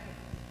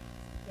 Effectively.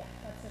 Yeah,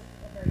 that's a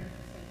very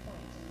interesting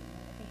point, and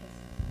I think it's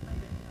kind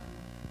of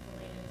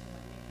related to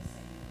what Nick was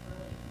saying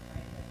earlier,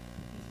 right? That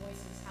these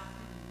voices have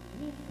to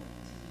be meaningful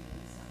to you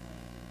in some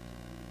way to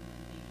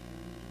make you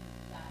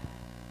believe that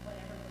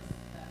whatever was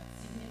the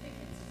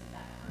significance of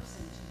that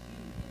person to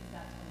you, if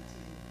that's going to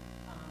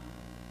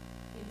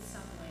in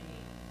some way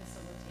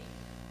facilitate.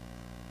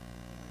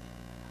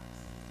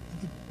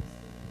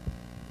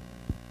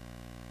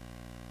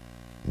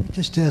 Let me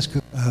just ask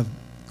a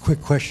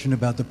quick question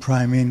about the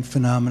priming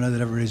phenomena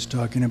that everybody's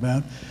talking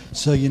about.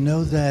 So you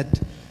know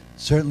that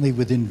certainly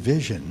within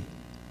vision,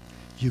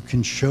 you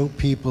can show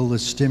people a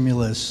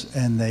stimulus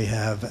and they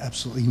have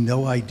absolutely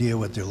no idea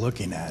what they're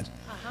looking at.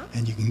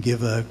 And you can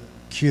give a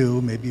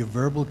cue, maybe a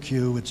verbal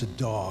cue, it's a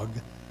dog,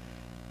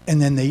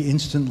 and then they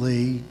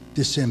instantly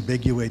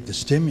disambiguate the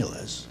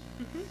stimulus.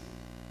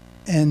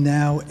 And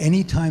now,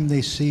 anytime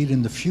they see it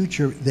in the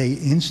future, they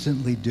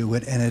instantly do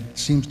it, and it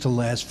seems to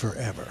last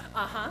forever.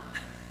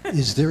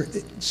 Is there,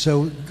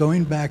 so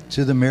going back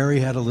to the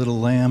Mary Had a Little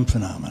Lamb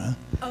phenomena,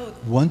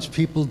 once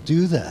people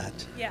do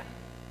that,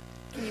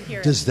 Can you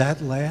hear does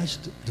that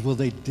last? Will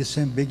they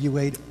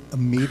disambiguate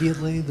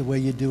immediately the way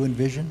you do in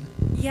vision?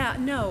 Yeah,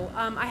 no.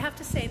 I have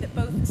to say that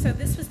both, so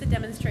this was the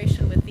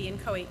demonstration with the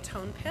inchoate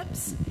tone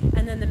pips,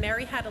 and then the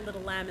Mary Had a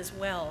Little Lamb as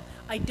well.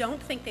 I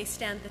don't think they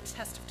stand the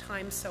test of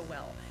time so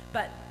well.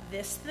 But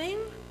this thing,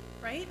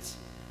 right?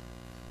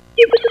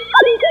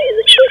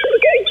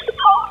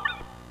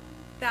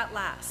 That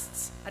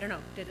lasts. I don't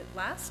know, did it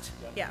last?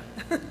 Yeah.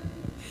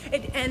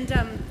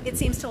 It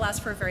seems to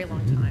last for a very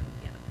long time.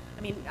 Yeah.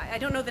 I mean, I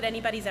don't know that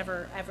anybody's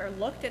ever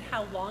looked at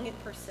how long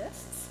it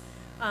persists,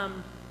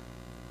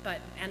 but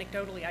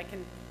anecdotally I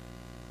can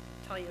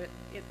tell you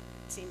it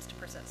seems to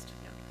persist.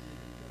 Yeah.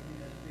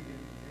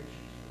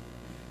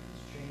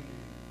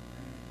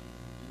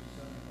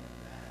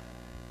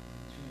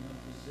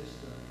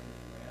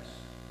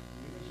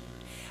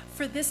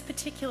 For this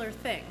particular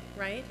thing,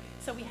 right?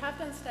 So we have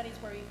done studies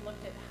where we've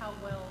looked at how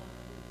well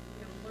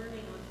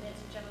learning on it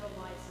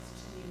generalizes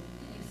to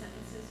new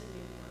sentences and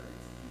new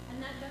words,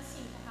 and that does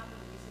seem to happen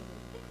reasonably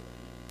quickly.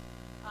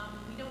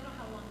 We don't know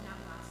how long that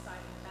lasts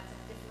either. That's a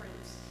different,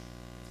 it's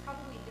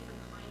probably a different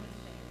kind of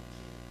thing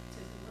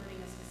to learning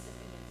a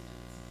specific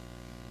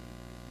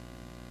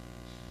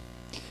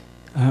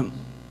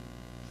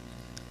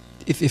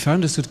instance. If I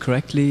understood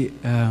correctly,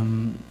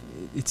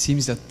 it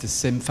seems that the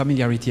same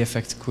familiarity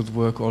effect could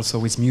work also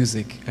with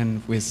music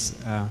and with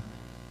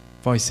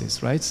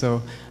voices, right?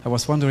 So I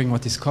was wondering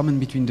what is common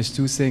between these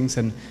two things.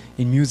 And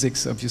in music,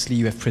 obviously,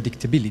 you have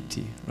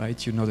predictability,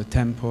 right? You know the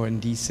tempo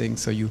and these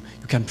things, so you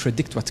can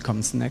predict what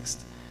comes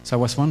next. So I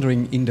was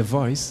wondering in the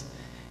voice,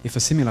 if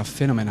a similar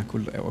phenomena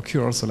could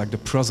occur also, like the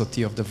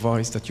prosody of the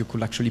voice, that you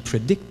could actually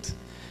predict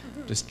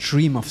the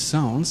stream of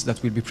sounds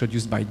that will be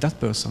produced by that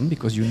person,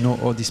 because you know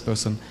how this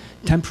person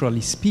temporally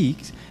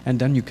speaks, and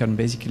then you can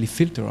basically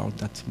filter out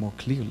that more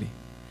clearly.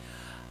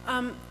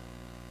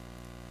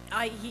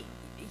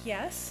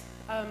 Yes.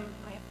 I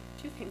have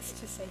two things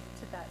to say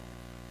to that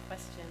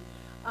question.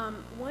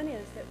 One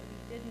is that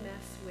we did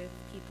mess with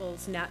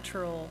people's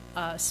natural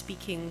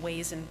speaking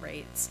ways and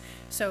rates.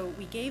 So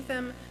we gave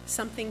them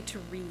something to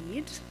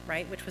read,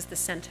 right, which was the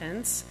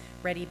sentence,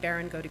 ready,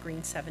 Baron, go to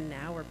green 7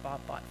 now, or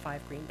Bob bought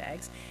 5 green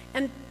bags.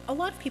 And a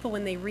lot of people,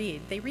 when they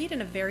read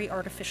in a very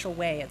artificial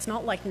way. It's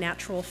not like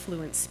natural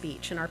fluent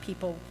speech, and our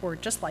people were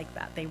just like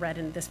that. They read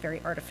in this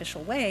very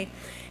artificial way.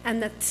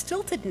 And that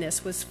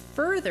stiltedness was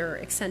further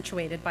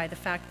accentuated by the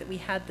fact that we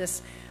had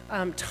this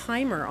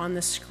timer on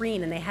the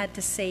screen, and they had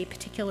to say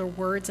particular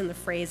words in the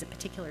phrase at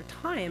particular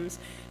times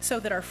so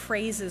that our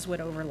phrases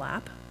would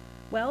overlap.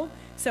 Well,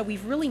 so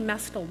we've really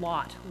messed a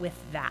lot with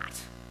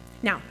that.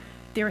 Now,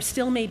 there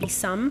still may be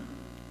some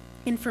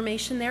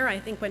information there. I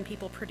think when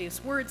people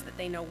produce words that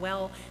they know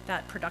well,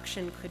 that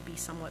production could be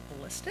somewhat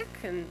ballistic,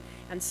 and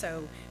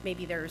so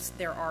maybe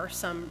there are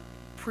some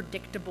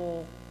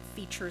predictable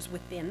features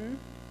within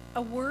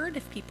a word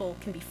if people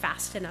can be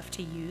fast enough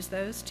to use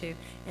those to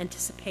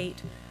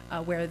anticipate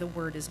where the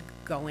word is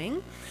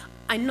going.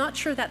 I'm not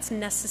sure that's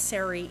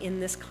necessary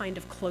in this kind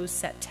of closed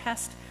set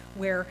test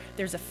where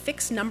there's a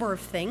fixed number of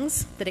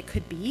things that it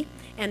could be,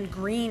 and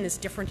green is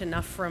different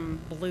enough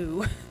from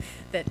blue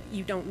that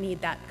you don't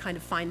need that kind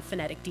of fine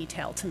phonetic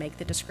detail to make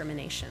the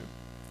discrimination.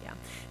 Yeah.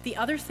 The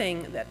other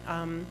thing that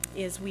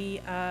is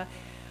we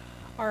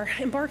are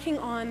embarking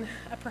on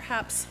a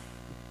perhaps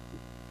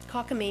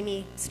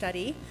cockamamie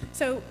study.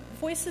 So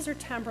voices are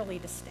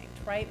timbrally distinct,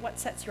 right? What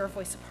sets your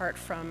voice apart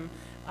from,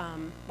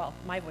 well,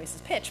 my voice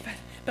is pitch,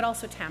 but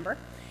also timbre.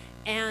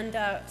 And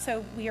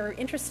so we are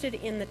interested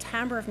in the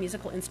timbre of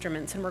musical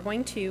instruments, and we're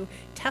going to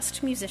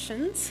test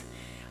musicians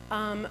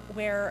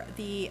where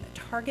the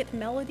target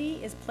melody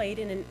is played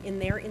in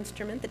their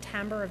instrument, the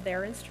timbre of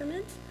their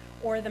instrument,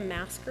 or the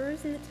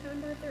maskers in the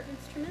timbre of their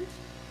instrument,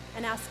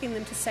 and asking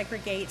them to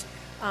segregate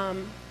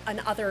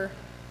another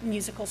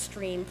musical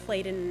stream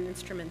played in an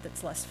instrument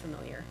that's less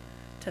familiar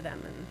to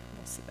them, and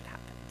we'll see what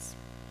happens.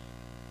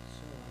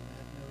 So on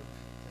that note,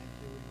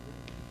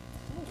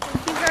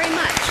 thank you very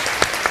much.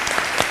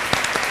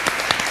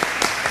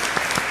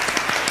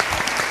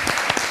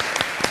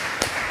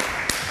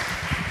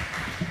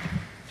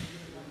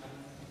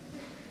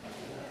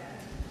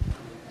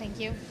 Thank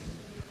you.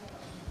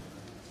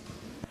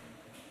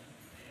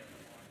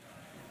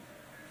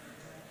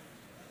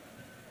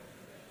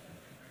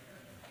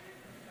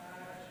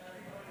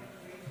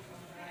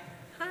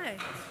 Hi.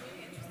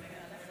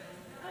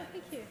 Oh,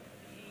 thank you.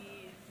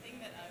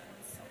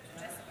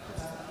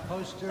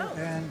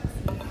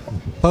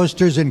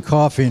 posters and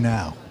coffee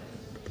now.